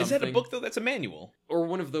Dart or something. Is that a book though? That's a manual, or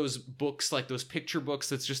one of those books, like those picture books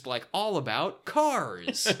that's just like all about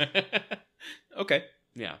cars. Okay.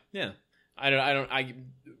 Yeah. I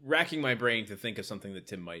racking my brain to think of something that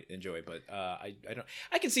Tim might enjoy, but I don't.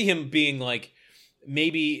 I can see him being like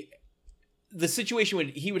maybe the situation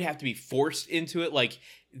he would have to be forced into it. Like,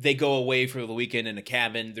 they go away for the weekend in a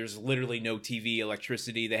cabin. There's literally no TV,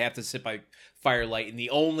 electricity. They have to sit by firelight, and the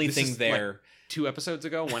only thing there... Like 2 episodes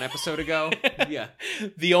ago? 1 episode ago? Yeah.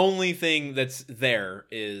 The only thing that's there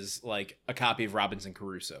is, like, a copy of Robinson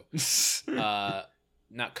Crusoe.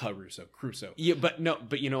 Not Caruso, Crusoe. Yeah,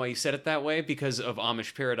 but you know why he said it that way? Because of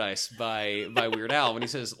Amish Paradise by Weird Al. When he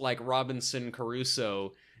says, like, Robinson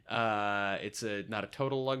Crusoe, it's not a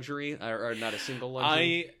total luxury, or not a single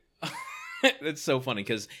luxury. That's so funny,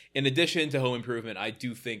 because in addition to Home Improvement, I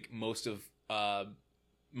do think most of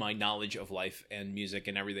my knowledge of life and music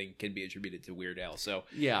and everything can be attributed to Weird Al. So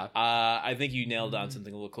yeah, I think you nailed on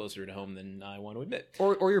something a little closer to home than I want to admit.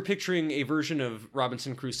 Or you're picturing a version of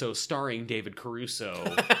Robinson Crusoe starring David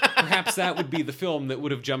Caruso. Perhaps that would be the film that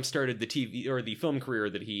would have jump-started the TV or the film career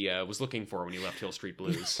that he was looking for when he left Hill Street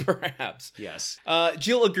Blues. Perhaps. Yes.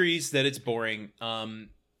 Jill agrees that it's boring,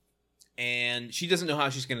 and she doesn't know how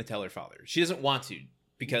she's going to tell her father. She doesn't want to,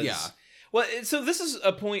 because... Yeah. Well, so this is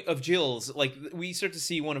a point of Jill's, like, we start to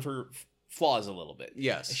see one of her flaws a little bit.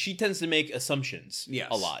 Yes. She tends to make assumptions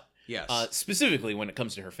a lot. Yes. Specifically when it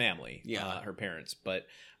comes to her family, her parents. But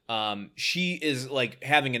she is, like,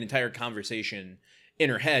 having an entire conversation in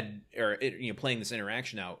her head, or, playing this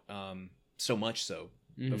interaction out so much so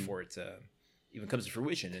before it even comes to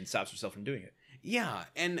fruition and stops herself from doing it. Yeah,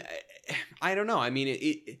 and I don't know. I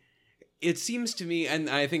mean, it seems to me, and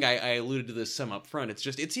I think I alluded to this some up front,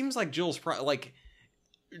 it seems like Jill's problem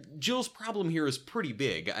here is pretty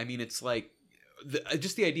big. I mean, it's like,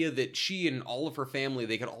 just the idea that she and all of her family,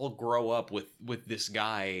 they could all grow up with this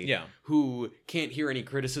guy who can't hear any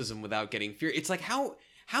criticism without getting fear. It's like, how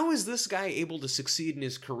is this guy able to succeed in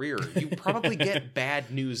his career? You probably get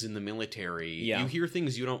bad news in the military. Yeah. You hear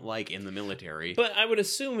things you don't like in the military. But I would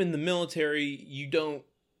assume in the military, you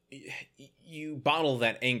bottle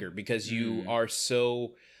that anger because you are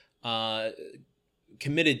so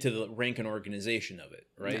committed to the rank and organization of it,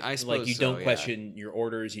 right? I suppose like you don't question your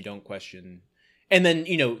orders, you don't question, and then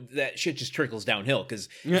that shit just trickles downhill because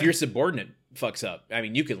if your subordinate fucks up, I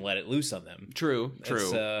mean, you can let it loose on them. True.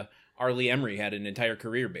 R. Lee Emery had an entire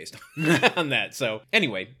career based on that. So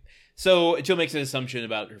anyway, Jill makes an assumption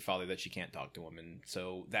about her father that she can't talk to him, and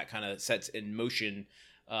so that kind of sets in motion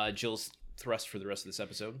Jill's thrust for the rest of this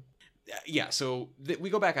episode. Yeah, so we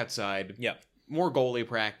go back outside. Yeah. More goalie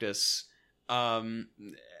practice. Does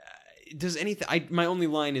anything... my only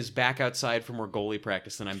line is back outside for more goalie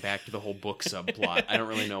practice, then I'm back to the whole book subplot. I don't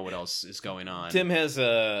really know what else is going on. Tim has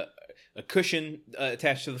a cushion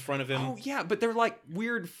attached to the front of him. Oh, yeah, but they're like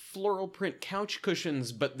weird floral print couch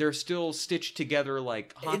cushions, but they're still stitched together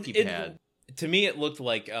like hockey pad. To me, it looked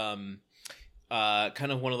like kind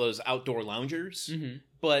of one of those outdoor loungers,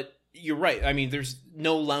 but... You're right. I mean, there's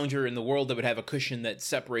no lounger in the world that would have a cushion that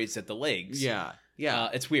separates at the legs. Yeah.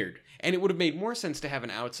 It's weird. And it would have made more sense to have an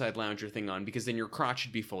outside lounger thing on because then your crotch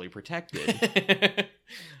should be fully protected.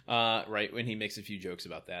 Right, when he makes a few jokes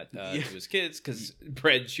about that to his kids because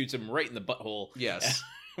Brad shoots him right in the butthole. Yes.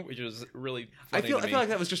 Which was really funny I feel like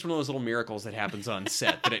that was just one of those little miracles that happens on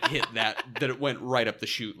set, that it hit that it went right up the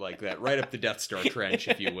chute like that, right up the Death Star trench,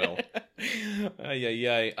 if you will.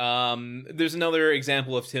 There's another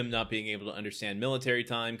example of Tim not being able to understand military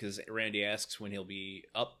time because Randy asks when he'll be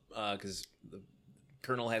up because the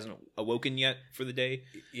colonel hasn't awoken yet for the day.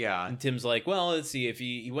 Yeah. And Tim's like, well, let's see, if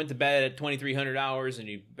he went to bed at 2,300 hours and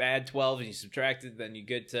you add 12 and you subtract it, then you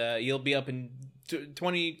get he'll be up in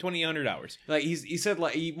 2,800 hours. Like he said,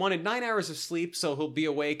 like he wanted 9 hours of sleep, so he'll be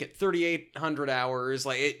awake at 3,800 hours.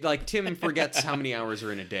 Like Tim forgets how many hours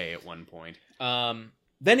are in a day at one point.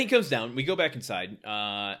 Then he comes down. We go back inside,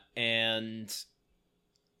 and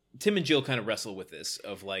Tim and Jill kind of wrestle with this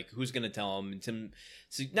of like who's going to tell him. And Tim.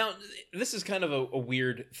 So now this is kind of a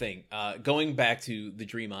weird thing. Going back to the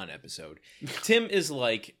Dream On episode, Tim is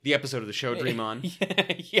like the episode of the show Dream On.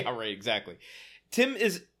 Yeah, right, exactly. Tim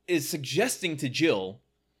is suggesting to Jill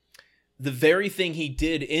the very thing he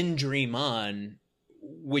did in Dream On,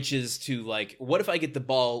 which is to like, what if I get the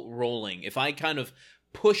ball rolling? If I kind of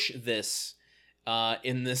push this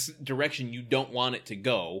in this direction you don't want it to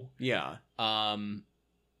go. Yeah.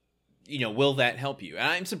 Will that help you? And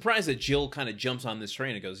I'm surprised that Jill kind of jumps on this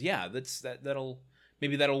train and goes, yeah, that'll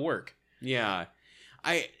work. Yeah.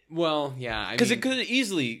 Because it could have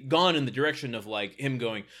easily gone in the direction of like him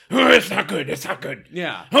going, oh, it's not good.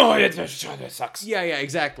 Yeah. Oh, that sucks. Yeah,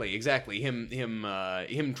 exactly. Him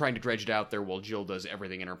trying to dredge it out there while Jill does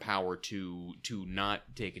everything in her power to not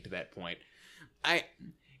take it to that point. I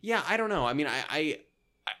don't know. I mean,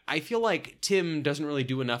 I feel like Tim doesn't really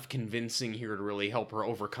do enough convincing here to really help her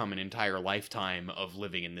overcome an entire lifetime of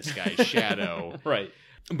living in this guy's shadow. Right.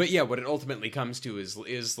 But yeah, what it ultimately comes to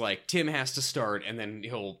is like Tim has to start, and then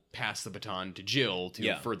he'll pass the baton to Jill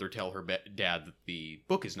to further tell her dad that the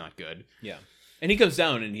book is not good. Yeah. And he comes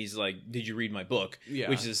down and he's like, "Did you read my book?" Yeah.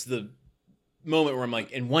 Which is the moment where I'm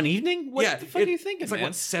like, in one evening? What the fuck are you thinking, it's like, man?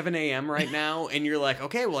 what, 7 a.m. right now? And you're like,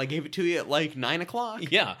 okay, well, I gave it to you at like 9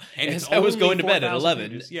 o'clock. Yeah. And I was going to bed at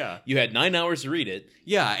 11. Pages. Yeah. You had 9 hours to read it.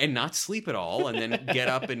 Yeah, and not sleep at all, and then get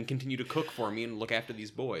up and continue to cook for me and look after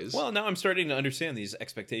these boys. Well, now I'm starting to understand these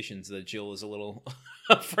expectations that Jill is a little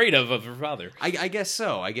afraid of her father. I guess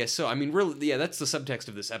so. I mean, really, yeah, that's the subtext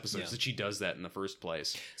of this episode, is that she does that in the first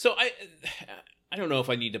place. So I don't know if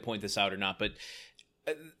I need to point this out or not, but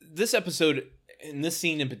this episode, in this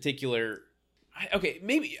scene in particular,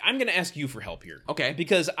 maybe I'm going to ask you for help here. Okay.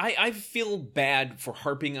 Because I feel bad for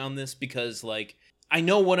harping on this because, like, I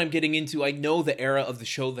know what I'm getting into. I know the era of the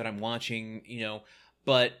show that I'm watching,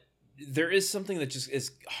 but there is something that just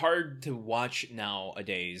is hard to watch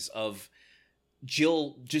nowadays of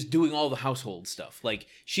Jill just doing all the household stuff. Like,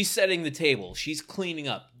 she's setting the table. She's cleaning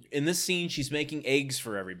up. In this scene, she's making eggs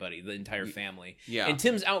for everybody, the entire family. Yeah. And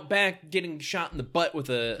Tim's out back getting shot in the butt with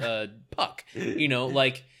a puck.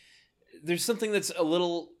 Like, there's something that's a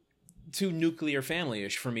little too nuclear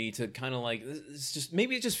family-ish for me to kind of like, it's just,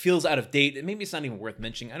 maybe it just feels out of date. Maybe it's not even worth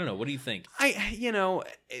mentioning. I don't know. What do you think?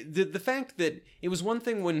 The fact that it was one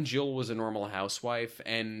thing when Jill was a normal housewife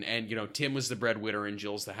and Tim was the breadwinner and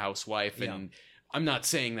Jill's the housewife, and I'm not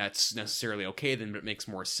saying that's necessarily okay then, but it makes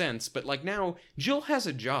more sense. But like now, Jill has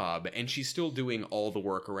a job and she's still doing all the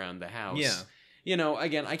work around the house. Yeah.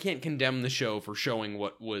 Again, I can't condemn the show for showing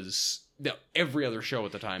what was every other show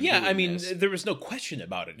at the time. Yeah, I mean, this. there was no question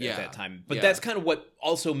about it at that time. But Yeah. that's kind of what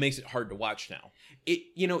also makes it hard to watch now.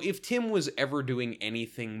 If Tim was ever doing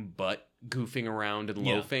anything but goofing around and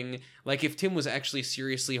loafing, like if Tim was actually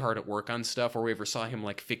seriously hard at work on stuff, or we ever saw him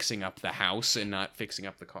like fixing up the house and not fixing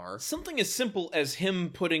up the car. Something as simple as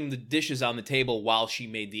him putting the dishes on the table while she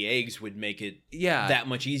made the eggs would make it that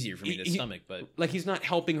much easier for me to stomach. But like, he's not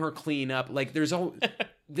helping her clean up. Like, there's all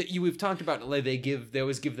we've talked about, like, they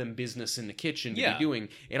always give them business in the kitchen to be doing.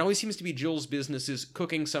 It always seems to be Jill's business is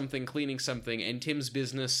cooking something, cleaning something, and Tim's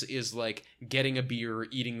business is like getting a beer,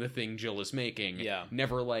 eating the thing Jill is making. Yeah,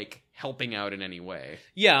 never like helping out in any way.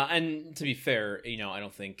 Yeah, and to be fair, I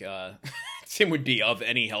don't think Tim would be of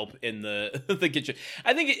any help in the the kitchen.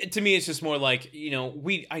 I think to me it's just more like,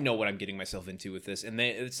 I know what I'm getting myself into with this, and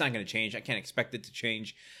it's not going to change. I can't expect it to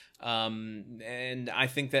change. And I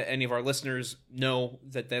think that any of our listeners know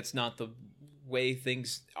that that's not the way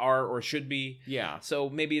things are or should be. Yeah. So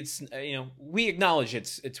maybe it's, we acknowledge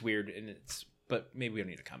it's weird but maybe we don't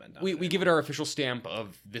need to comment on it. We give it our official stamp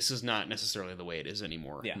of this is not necessarily the way it is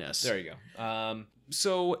anymore. Yeah, there you go.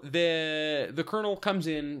 So the Colonel comes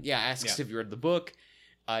in, asks if you read the book.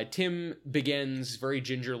 Tim begins very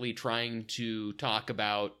gingerly trying to talk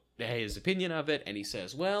about his opinion of it, and he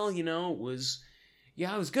says, well, it was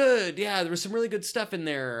good. Yeah, there was some really good stuff in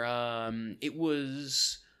there. It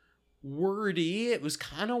was wordy. It was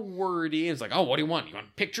kind of wordy. It's like, oh, what do you want? You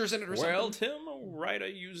want pictures in it or something? Well, Tim, a writer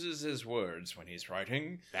uses his words when he's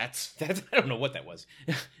writing. That's I don't know what that was.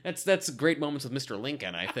 That's great moments with Mr.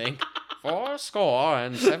 Lincoln, I think.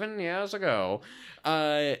 407 years ago.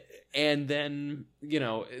 And then,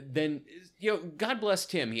 God bless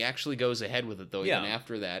Tim. He actually goes ahead with it, though, even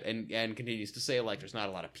after that, and continues to say, like, there's not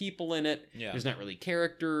a lot of people in it. Yeah. There's not really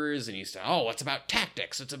characters, and he's it's about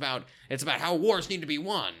tactics. It's about how wars need to be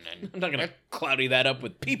won. And I'm not going to cloudy that up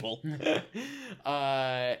with people.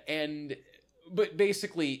 But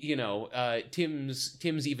basically,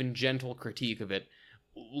 Tim's even gentle critique of it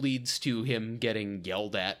leads to him getting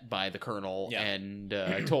yelled at by the Colonel and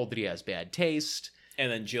told that he has bad taste. And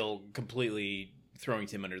then Jill completely throwing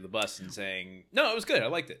Tim under the bus and saying, no, it was good. I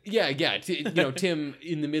liked it. Yeah. Tim,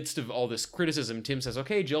 in the midst of all this criticism, Tim says,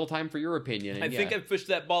 okay, Jill, time for your opinion. And I think I've pushed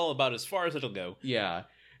that ball about as far as it'll go. Yeah.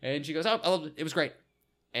 And she goes, oh, it was great.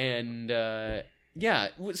 And, so,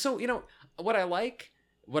 what I like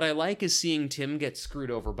is seeing Tim get screwed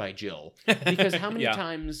over by Jill. Because how many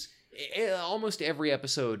times, almost every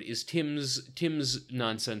episode, is Tim's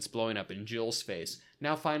nonsense blowing up in Jill's face.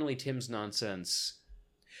 Now, finally, Tim's nonsense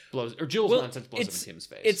Jill's nonsense blows up in Tim's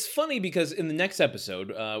face. It's funny because in the next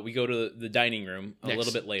episode, we go to the dining room a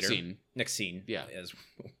little bit later. Next scene. Yeah. Is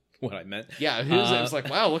what I meant. Yeah. It was like,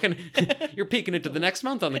 wow, you're peeking into the next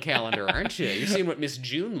month on the calendar, aren't you? You're seeing what Miss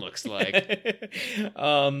June looks like.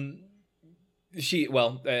 She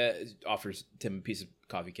offers Tim a piece of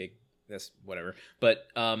coffee cake. That's whatever. But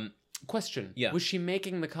Question. Yeah. Was she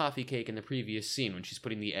making the coffee cake in the previous scene when she's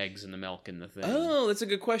putting the eggs and the milk in the thing? Oh, that's a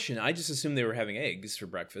good question. I just assumed they were having eggs for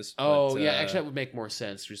breakfast. Oh, but, yeah. Actually, that would make more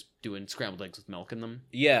sense. Just doing scrambled eggs with milk in them.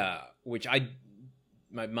 Yeah, which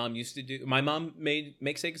my mom used to do. My mom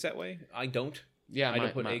makes eggs that way. I don't. Yeah, I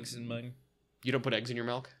don't put eggs in mine. You don't put eggs in your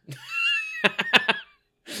milk?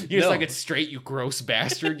 You just like it straight, you gross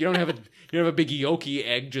bastard. You don't have a big yolky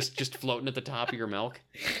egg just floating at the top of your milk.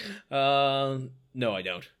 No, I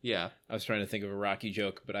don't. Yeah, I was trying to think of a Rocky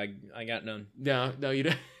joke, but I got none. No, you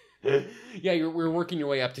don't. Yeah, we're working your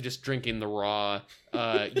way up to just drinking the raw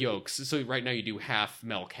yolks. So right now you do half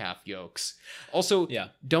milk, half yolks. Also,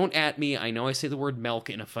 don't at me. I know I say the word milk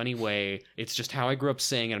in a funny way. It's just how I grew up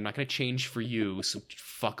saying it. I'm not going to change for you. So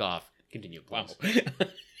fuck off. Continue, please.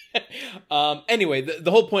 Wow. Anyway,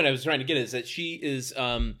 the whole point I was trying to get is that she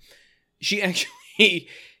she actually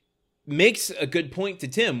makes a good point to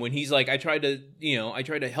Tim when he's like, I tried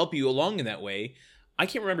to help you along in that way. I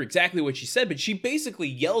can't remember exactly what she said, but she basically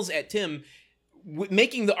yells at Tim,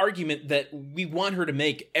 making the argument that we want her to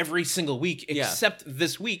make every single week, except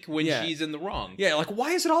this week when she's in the wrong. Yeah, like,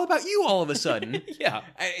 why is it all about you all of a sudden?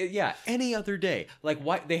 Yeah, any other day. Like,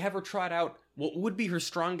 why they have her trot out what would be her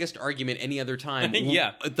strongest argument any other time.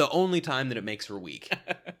 Yeah. The only time that it makes her weak.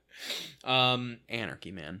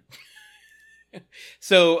 Anarchy, man.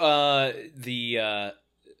 So,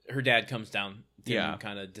 her dad comes down. Tim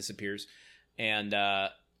kind of disappears and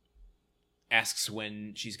asks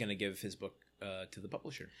when she's going to give his book to the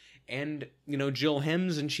publisher. And, Jill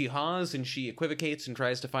hems and she haws and she equivocates and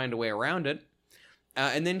tries to find a way around it.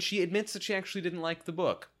 And then she admits that she actually didn't like the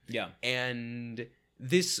book. Yeah. And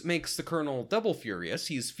this makes the Colonel double furious.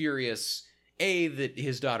 He's furious, A, that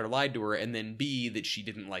his daughter lied to her, and then B, that she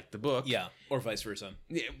didn't like the book. Yeah, or vice versa.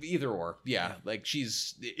 Either or, yeah. Like,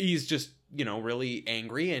 he's just, really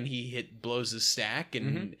angry, and he blows his stack,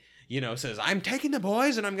 and, says, I'm taking the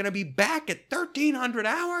boys, and I'm going to be back at 1300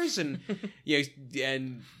 hours, and,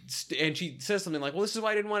 and she says something like, well, this is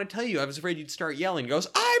why I didn't want to tell you. I was afraid you'd start yelling. He goes,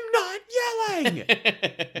 I'm not yelling!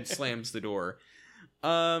 And slams the door.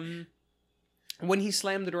 When he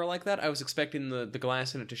slammed the door like that, I was expecting the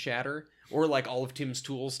glass in it to shatter, or like all of Tim's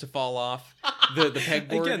tools to fall off the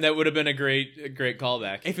pegboard. Again, that would have been a great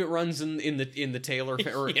callback. If it runs in the Taylor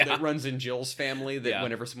or that runs in Jill's family, that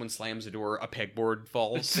whenever someone slams a door, a pegboard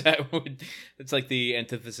falls. It's like the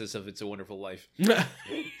antithesis of It's a Wonderful Life. Look,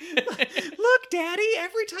 Daddy,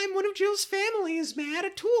 every time one of Jill's family is mad, a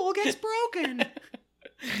tool gets broken.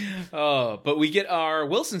 Oh, but we get our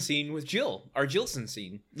Wilson scene with Jill. Our Jillson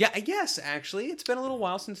scene. Yeah, yes, actually. It's been a little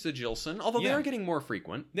while since the Jillson, although they are getting more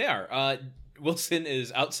frequent. They are. Wilson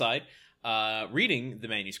is outside reading the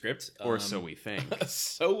manuscript. Or so we think.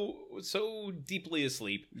 So deeply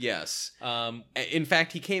asleep. Yes. In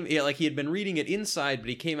fact, he had been reading it inside, but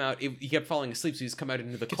he came out, he kept falling asleep, so he's come out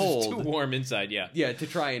into the cold. It's too warm inside, yeah. Yeah, to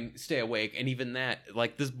try and stay awake, and even that,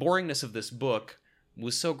 like, this boringness of this book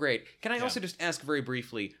was so great. Can I also just ask very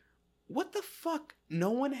briefly, what the fuck?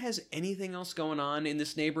 No one has anything else going on in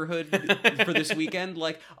this neighborhood for this weekend?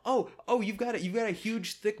 Like, you've got a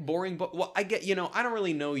huge, thick, boring book. Well, I get, I don't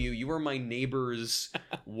really know you. You are my neighbor's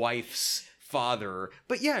wife's father.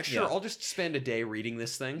 But yeah, sure, I'll just spend a day reading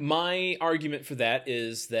this thing. My argument for that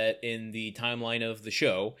is that in the timeline of the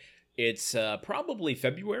show, it's probably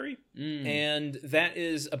February, and that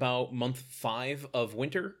is about month 5 of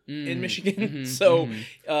winter in Michigan. So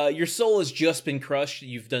your soul has just been crushed.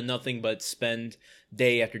 You've done nothing but spend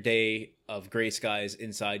day after day of gray skies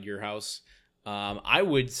inside your house. I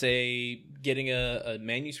would say getting a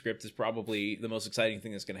manuscript is probably the most exciting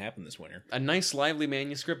thing that's going to happen this winter. A nice, lively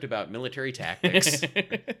manuscript about military tactics.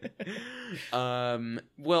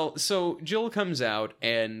 Well, so Jill comes out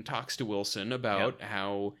and talks to Wilson about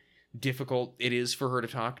how difficult it is for her to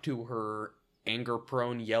talk to her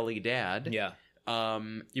anger-prone, yelly dad. Yeah.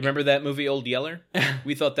 You remember that movie, Old Yeller?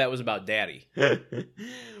 We thought that was about Daddy.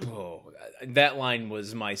 That line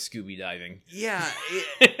was my Scooby diving. Yeah,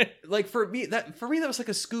 like for me that was like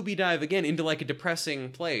a Scooby dive again into like a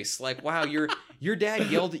depressing place. Like, wow, your dad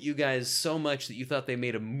yelled at you guys so much that you thought they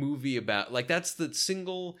made a movie about. Like, that's the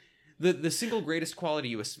single greatest quality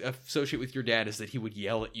you associate with your dad is that he would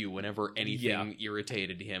yell at you whenever anything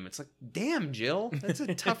irritated him. It's like, damn, Jill, that's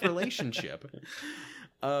a tough relationship.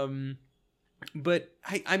 But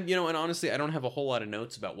I'm and honestly, I don't have a whole lot of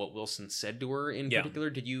notes about what Wilson said to her in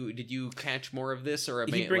particular. Did you catch more of this? Or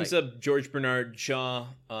he brings up George Bernard Shaw,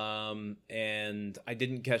 and I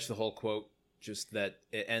didn't catch the whole quote. Just that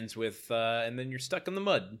it ends with, and then you're stuck in the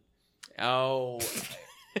mud. Oh.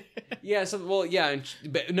 Yeah,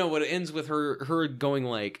 but no, what it ends with her going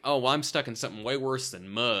like, oh, well, I'm stuck in something way worse than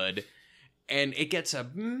mud. and it gets a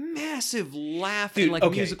massive laugh Dude, and like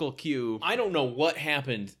okay. musical cue. I don't know what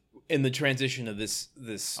happened in the transition of this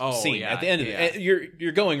scene yeah, at the end of yeah. it.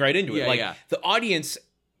 You're going right into Yeah, it. Like yeah. the audience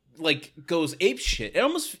like goes ape shit. It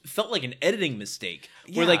almost felt like an editing mistake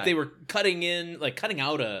where like Yeah. they were cutting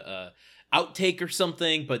out a outtake or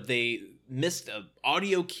something, but they missed a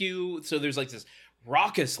audio cue. So there's like this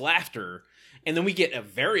raucous laughter, and then we get a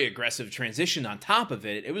very aggressive transition on top of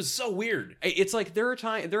it. It was so weird. It's like there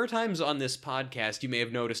are times on this podcast you may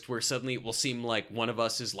have noticed where suddenly it will seem like one of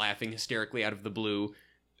us is laughing hysterically out of the blue.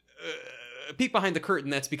 Peek behind the curtain,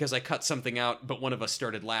 that's because I cut something out, but one of us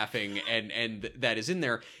started laughing, and that is in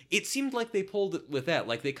there. It seemed like they pulled it with that.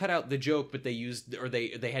 Like they cut out the joke, but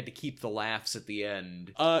they had to keep the laughs at the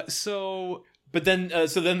end. But then,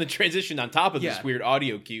 so then the transition on top of this Yeah. weird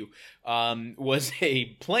audio cue was a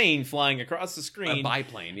plane flying across the screen. A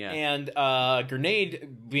biplane, yeah. And a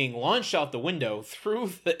grenade being launched out the window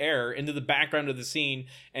through the air into the background of the scene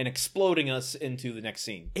and exploding us into the next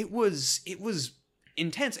scene. It was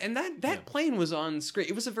intense, and that plane was on screen.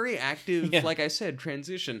 It was a very active, like I said,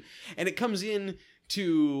 transition, and it comes in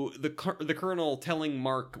to the colonel telling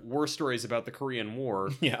Mark war stories about the Korean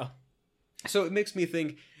War. Yeah. So it makes me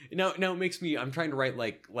think. Now it makes me. I'm trying to write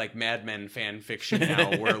like Mad Men fan fiction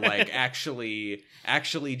now, where like actually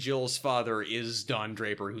Jill's father is Don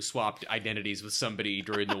Draper, who swapped identities with somebody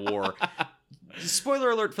during the war.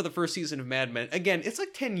 Spoiler alert for the first season of Mad Men. Again, it's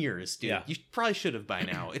like 10 years, dude. Yeah. You probably should have by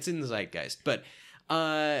now. It's in the zeitgeist. But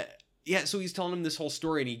yeah, so he's telling him this whole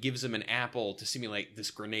story, and he gives him an apple to simulate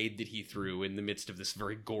this grenade that he threw in the midst of this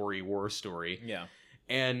very gory war story. Yeah.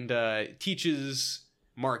 And teaches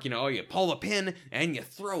Mark, you pull the pin and you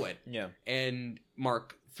throw it. Yeah. And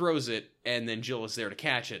Mark throws it, and then Jill is there to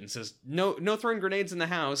catch it and says, no throwing grenades in the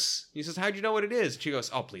house. He says, how'd you know what it is? And she goes,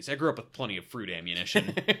 oh, please, I grew up with plenty of fruit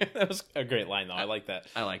ammunition. That was a great line, though. I like that.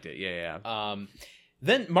 I liked it, yeah.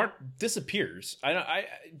 Then Mark disappears. I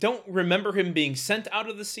don't remember him being sent out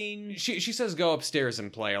of the scene. She says go upstairs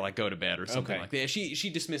and play, or like go to bed or something Okay. like that. She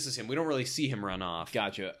dismisses him. We don't really see him run off.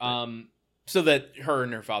 Gotcha. So that her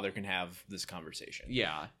and her father can have this conversation.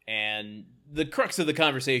 Yeah. And the crux of the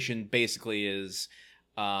conversation basically is,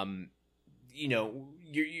 you're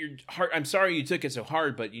hard. I'm sorry you took it so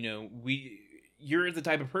hard, but you're the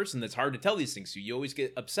type of person that's hard to tell these things to. You always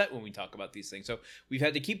get upset when we talk about these things. So we've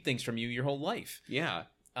had to keep things from you your whole life. Yeah.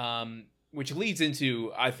 Which leads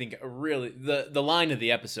into, I think, the line of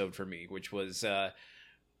the episode for me, which was, you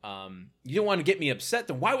don't want to get me upset,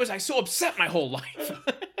 then why was I so upset my whole life?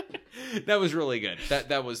 That was really good.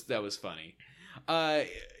 That was funny.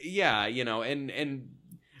 Yeah, and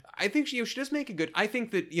I think she does make a good. I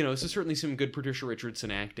think that this is certainly some good Patricia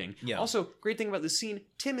Richardson acting. Yeah. Also, great thing about this scene,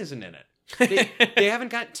 Tim isn't in it. They haven't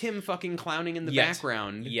got Tim fucking clowning in the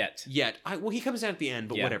background yet. Well, he comes out at the end,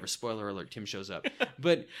 but whatever. Spoiler alert: Tim shows up.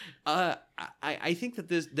 But I think that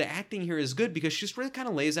the acting here is good because she just really kind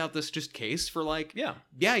of lays out this just case for like,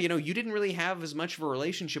 you didn't really have as much of a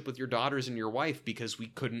relationship with your daughters and your wife because we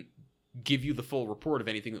couldn't give you the full report of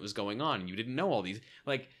anything that was going on, and you didn't know all these.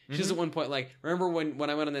 Like, she says at one point, like, remember when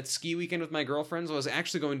I went on that ski weekend with my girlfriends? I was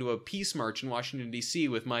actually going to a peace march in Washington D.C.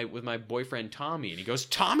 with my boyfriend Tommy, and he goes,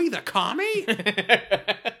 "Tommy the commie?"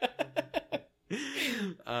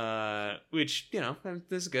 Which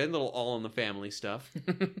this is good. Little all in the family stuff.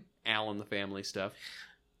 Al in the family stuff.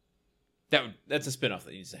 That's a spinoff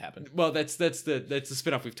that needs to happen. Well, that's the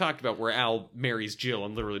spinoff we've talked about where Al marries Jill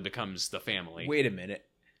and literally becomes the family. Wait a minute.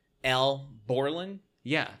 Al Borland?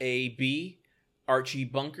 Yeah. A.B. Archie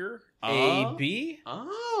Bunker? A.B.?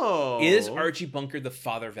 Oh. Is Archie Bunker the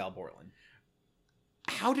father of Al Borland?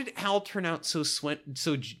 How did Al turn out so sweet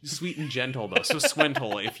and gentle, though? So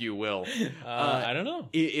swentle, if you will. I don't know.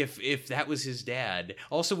 If that was his dad.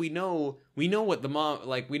 Also, we know what the mom,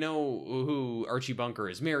 like, we know who Archie Bunker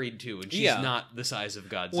is married to, and she's not the size of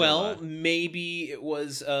Godzilla. Well, maybe it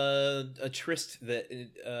was a tryst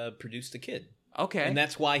that produced a kid. Okay. And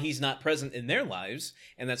that's why he's not present in their lives,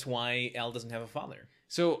 and that's why Al doesn't have a father.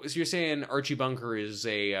 So you're saying Archie Bunker is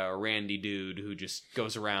a randy dude who just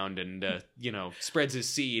goes around and spreads his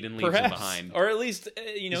seed and leaves him behind, or at least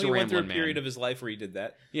he went through a period man. of his life where he did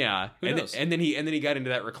that. Yeah, Who knows? And then he got into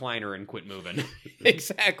that recliner and quit moving.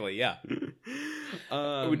 Exactly. Yeah.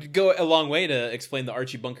 It would go a long way to explain the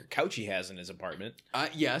Archie Bunker couch he has in his apartment.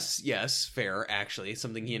 Yes, fair. Actually,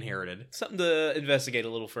 something he inherited. Something to investigate a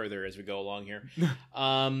little further as we go along here.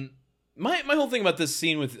 My whole thing about this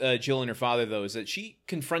scene with Jill and her father, though, is that she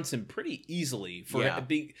confronts him pretty easily for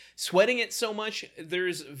sweating it so much.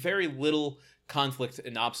 There's very little conflict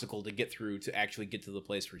and obstacle to get through to actually get to the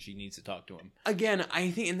place where she needs to talk to him. Again,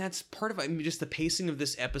 I think, and that's part of just the pacing of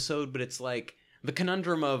this episode, but it's like the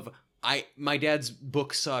conundrum of my dad's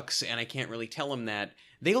book sucks and I can't really tell him that.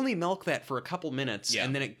 They only milk that for a couple minutes,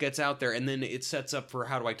 and then it gets out there, and then it sets up for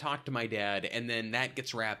how do I talk to my dad, and then that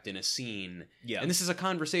gets wrapped in a scene. Yeah. And this is a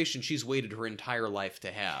conversation she's waited her entire life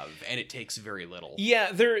to have, and it takes very little.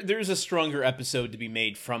 Yeah, there's a stronger episode to be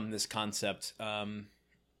made from this concept, and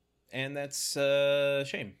that's a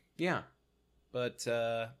shame. Yeah. But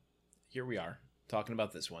here we are, talking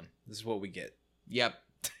about this one. This is what we get. Yep.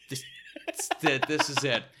 This is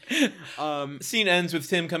it. Scene ends with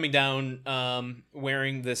Tim coming down,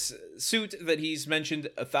 wearing this suit that he's mentioned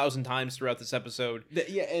 1,000 times throughout this episode.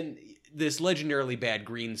 And this legendarily bad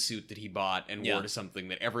green suit that he bought and wore to something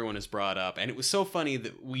that everyone has brought up, and it was so funny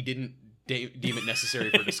that we didn't deem it necessary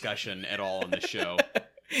for discussion at all on the show.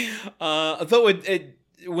 Though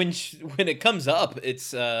when it comes up,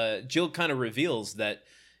 it's Jill kind of reveals that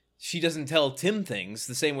she doesn't tell Tim things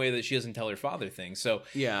the same way that she doesn't tell her father things. So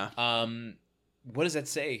yeah, what does that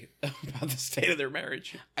say about the state of their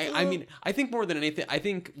marriage? I mean, I think more than anything, I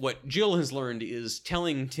think what Jill has learned is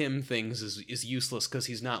telling Tim things is useless because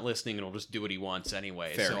he's not listening and he'll just do what he wants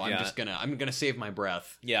anyway. Fair, so I'm gonna save my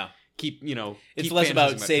breath. Yeah. It's less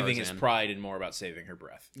about saving Tarzan. his pride and more about saving her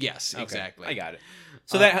breath. Yes, Okay, exactly. I got it.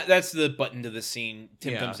 So that's the button to the scene.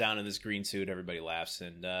 Tim Yeah. comes down in this green suit. Everybody laughs,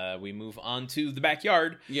 and we move on to the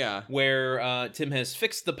backyard. Yeah. Where Tim has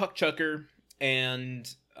fixed the puck chucker,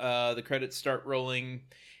 and the credits start rolling.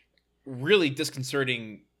 Really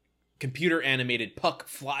disconcerting. Computer animated puck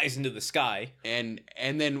flies into the sky, and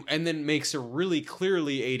then makes a really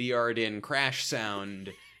clearly ADR'd in crash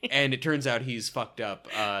sound. And it turns out he's fucked up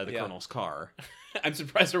the Colonel's car. I'm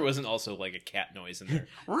surprised there wasn't also like a cat noise in there.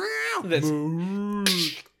 That's...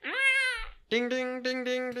 Ding ding ding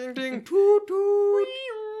ding ding ding. Toot toot.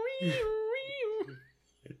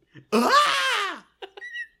 Ah!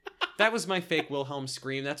 That was my fake Wilhelm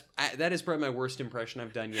scream. That is probably my worst impression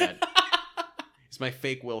I've done yet. It's my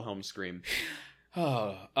fake Wilhelm scream.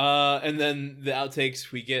 Oh, and then the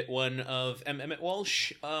outtakes, we get one of Emmett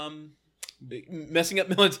Walsh messing up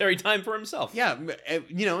military time for himself. Yeah,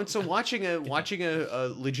 and so watching a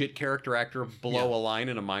legit character actor blow a line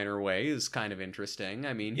in a minor way is kind of interesting.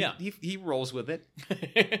 I mean, he rolls with it.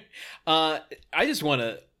 I just want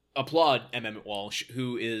to applaud Emmett Walsh,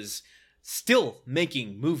 who is still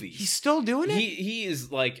making movies. He's still doing it? He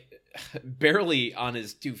is like barely on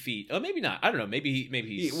his 2 feet. Oh, maybe not. I don't know. Maybe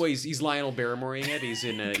he's Lionel Barrymoreing it. He's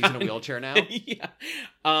in a wheelchair now. Yeah.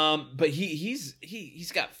 But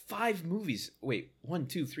he's got 5 movies. Wait, 1,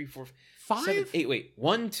 2, 3, 4, 5? 7, 8. Wait,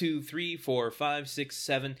 1, 2, 3, 4, 5, 6,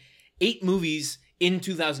 7, 8 movies in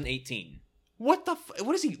 2018. What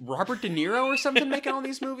is he, Robert De Niro or something, making all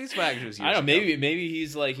these movies? Well, actually, it was years I don't know. ago. Maybe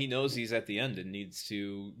he's like, he knows he's at the end and needs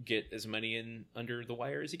to get as many in under the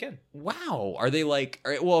wire as he can. Wow, are they like?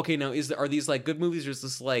 Now are these like good movies, or is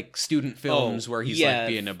this like student films where he's like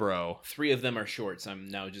being a bro? 3 of them are shorts. I'm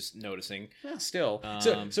now just noticing. Yeah, still.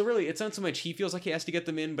 So really, it's not so much he feels like he has to get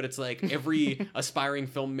them in, but it's like every aspiring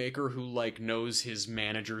filmmaker who like knows his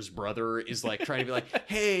manager's brother is like trying to be like,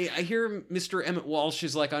 hey, I hear Mr. Emmett Walsh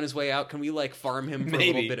is like on his way out. Can we like farm him for a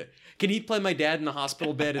little bit? Can he play my dad in a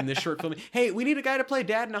hospital bed in this short film? Hey, we need a guy to play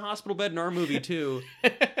dad in a hospital bed in our movie too.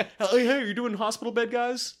 Hey, you're doing hospital bed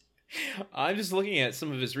guys? I'm just looking at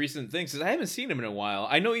some of his recent things because I haven't seen him in a while.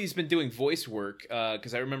 I know he's been doing voice work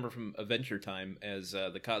because I remember from Adventure Time as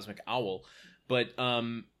the Cosmic Owl, but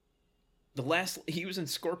he was in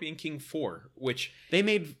Scorpion King 4, which they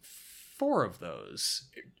made 4 of those.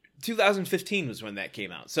 2015 was when that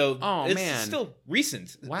came out, so it's still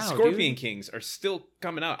recent. Wow, Scorpion Kings are still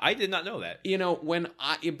coming out. I did not know that. When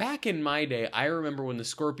back in my day, I remember when the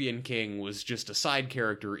Scorpion King was just a side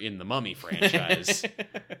character in the Mummy franchise.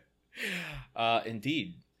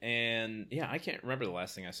 Indeed, and yeah, I can't remember the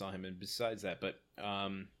last thing I saw him in besides that, but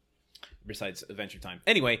besides Adventure Time.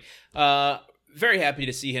 Anyway, very happy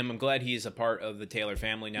to see him. I'm glad he's a part of the Taylor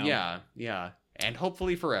family now. Yeah. And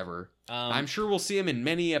hopefully forever. I'm sure we'll see him in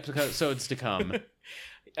many episodes to come.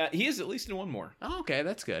 He is at least in one more. Oh, okay,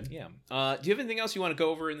 that's good. Yeah. Do you have anything else you want to go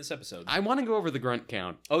over in this episode? I want to go over the grunt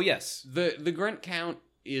count. Oh, yes. The grunt count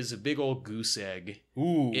is a big old goose egg.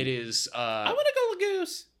 Ooh. It is... I want to go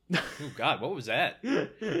goose. Oh, God, what was that?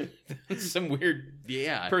 Some weird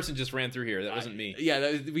person just ran through here. That wasn't me. Yeah,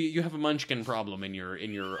 you have a munchkin problem in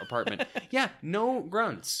your apartment. Yeah, no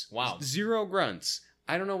grunts. Wow. 0 grunts.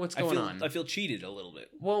 I don't know what's going on. I feel cheated a little bit.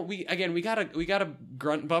 Well, we got a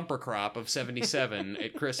grunt bumper crop of 77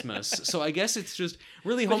 at Christmas, so I guess it's just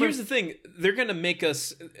really. But here's the thing: they're gonna make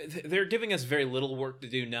us. They're giving us very little work to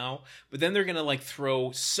do now, but then they're gonna like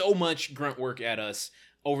throw so much grunt work at us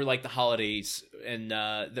over like the holidays, and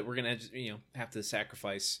that we're gonna have to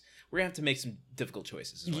sacrifice. We're gonna have to make some difficult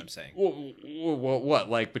choices. Is what I'm saying. What?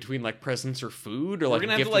 Like between like presents or food, or like we're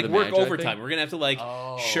gonna have to like work overtime. We're gonna have to like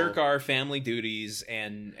shirk our family duties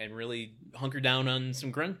and really hunker down on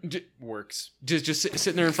some grunt works. Just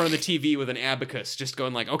sitting there in front of the TV with an abacus, just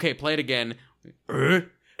going like, okay, play it again.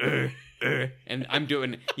 And I'm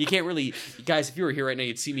doing. You can't really, guys. If you were here right now,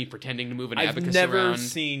 you'd see me pretending to move an abacus around. I've never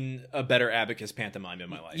seen a better abacus pantomime in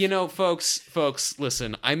my life. You know, folks,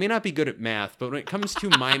 listen. I may not be good at math, but when it comes to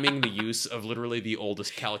miming the use of literally the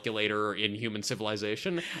oldest calculator in human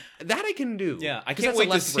civilization, that I can do. Yeah, I can't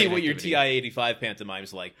wait to see what your TI-85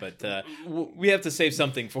 pantomime's like. But we have to save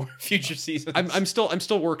something for future seasons. I'm still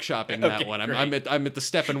workshopping that one. Great. I'm at the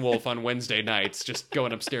Steppenwolf on Wednesday nights, just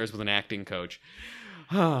going upstairs with an acting coach.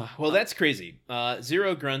 Well, that's crazy.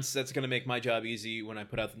 0 grunts. That's going to make my job easy when I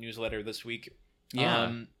put out the newsletter this week.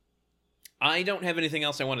 Yeah. I don't have anything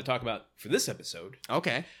else I want to talk about for this episode.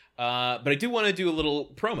 Okay. But I do want to do a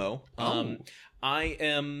little promo. I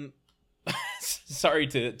am sorry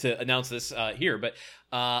to announce this here, but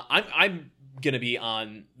I'm going to be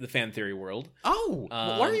on the Fan Theory World. Oh,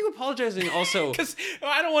 why are you apologizing also? Because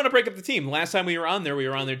I don't want to break up the team. Last time we were on there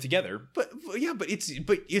together. But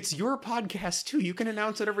it's your podcast too. You can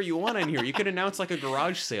announce whatever you want in here. You can announce like a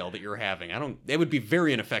garage sale that you're having. It would be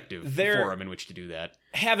very ineffective forum in which to do that.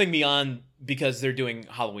 Having me on because they're doing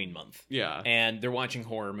Halloween month. Yeah. And they're watching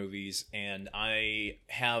horror movies, and I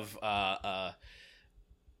have a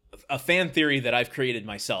fan theory that I've created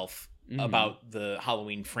myself about the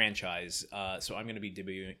Halloween franchise. So I'm going to be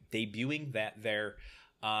debuting that there,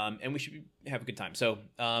 and we should have a good time. So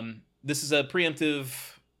this is a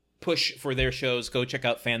preemptive push for their shows. Go check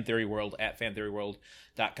out Fan Theory World at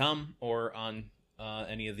fantheoryworld.com or on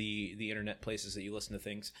any of the internet places that you listen to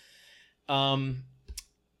things.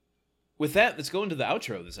 With that, let's go into the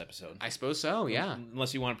outro of this episode. I suppose so, yeah.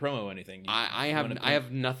 Unless you want to promo anything. I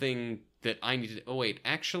have nothing that I need to... Oh, wait,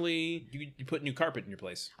 actually... You put new carpet in your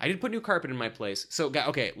place. I did put new carpet in my place. So,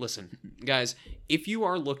 okay, listen. Guys, if you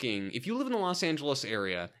live in the Los Angeles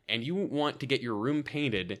area and you want to get your room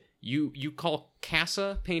painted, you call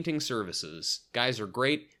Casa Painting Services. Guys are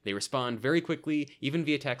great. They respond very quickly, even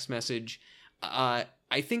via text message. I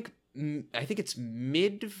think it's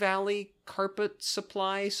Mid-Valley Carpet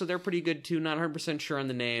Supply, so they're pretty good too. Not 100% sure on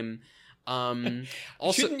the name. Also,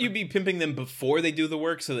 shouldn't you be pimping them before they do the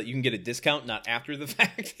work so that you can get a discount, not after the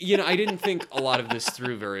fact? I didn't think a lot of this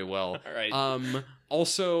through very well. All right.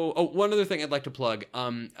 Also, one other thing I'd like to plug.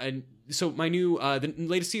 So my new, the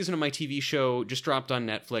latest season of my TV show just dropped on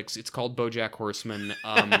Netflix. It's called BoJack Horseman.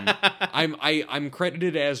 I'm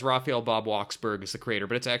credited as Raphael Bob Waksberg as the creator,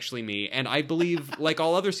 but it's actually me. And I believe, like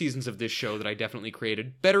all other seasons of this show that I definitely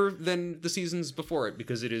created, better than the seasons before it,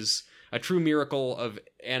 because it is a true miracle of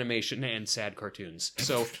animation and sad cartoons.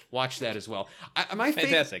 So watch that as well.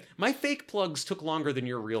 Fantastic. My fake plugs took longer than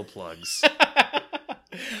your real plugs.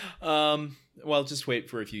 Well, just wait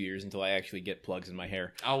for a few years until I actually get plugs in my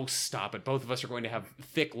hair. Oh, stop it. Both of us are going to have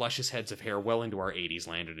thick, luscious heads of hair well into our 80s,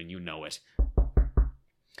 Landon, and you know it.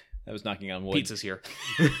 That was knocking on wood. Pizza's here.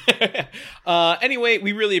 Anyway,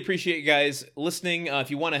 we really appreciate you guys listening.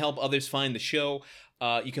 If you want to help others find the show,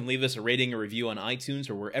 you can leave us a rating or review on iTunes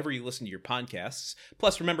or wherever you listen to your podcasts.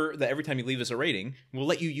 Plus, remember that every time you leave us a rating, we'll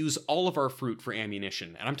let you use all of our fruit for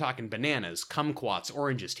ammunition. And I'm talking bananas, kumquats,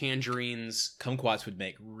 oranges, tangerines. Kumquats would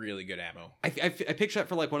make really good ammo. I picture that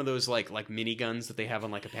for like one of those like miniguns that they have on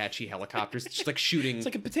like Apache helicopters. It's just like shooting. It's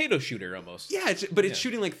like a potato shooter almost. Yeah, it's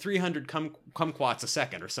shooting like 300 kumquats a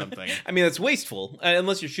second or something. I mean, that's wasteful,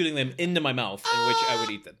 unless you're shooting them into my mouth, in which I would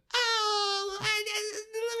eat them.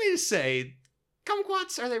 Let me just say...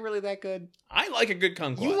 Kumquats, are they really that good? I like a good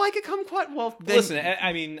kumquat. You like a kumquat? Well, then... Listen,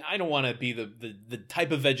 I mean, I don't want to be the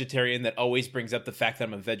type of vegetarian that always brings up the fact that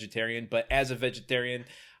I'm a vegetarian, but as a vegetarian,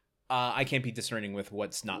 I can't be discerning with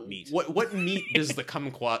what's not meat. What meat does the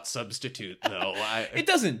kumquat substitute, though? It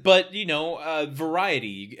doesn't, but,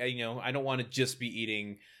 variety. I don't want to just be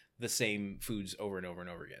eating the same foods over and over and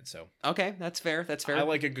over again. So okay, that's fair. I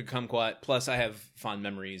like a good kumquat. Plus, I have fond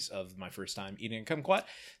memories of my first time eating a kumquat.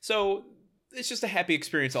 So... it's just a happy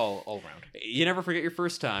experience all around. You never forget your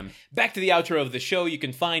first time. Back to the outro of the show. You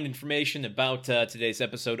can find information about today's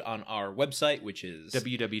episode on our website, which is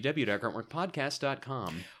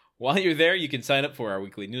www.gruntworkpodcast.com. While you're there, you can sign up for our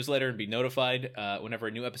weekly newsletter and be notified whenever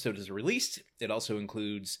a new episode is released. It also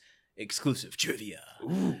includes exclusive trivia.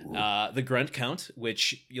 The grunt count,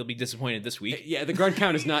 which you'll be disappointed this week. Yeah, the grunt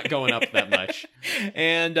count is not going up that much.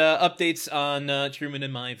 And updates on Truman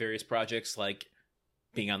and my various projects like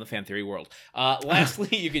being on the Fan Theory world.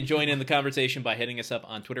 Lastly, you can join in the conversation by hitting us up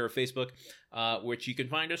on Twitter or Facebook, which you can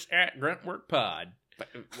find us at Gruntwork Pod.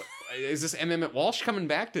 Is this Emmett Walsh coming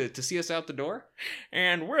back to see us out the door?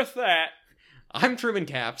 And with that, I'm Truman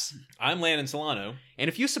Caps. I'm Landon Solano. And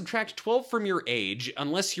if you subtract 12 from your age,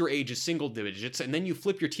 unless your age is single digits, and then you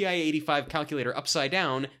flip your TI-85 calculator upside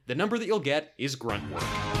down, the number that you'll get is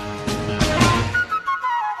Gruntwork.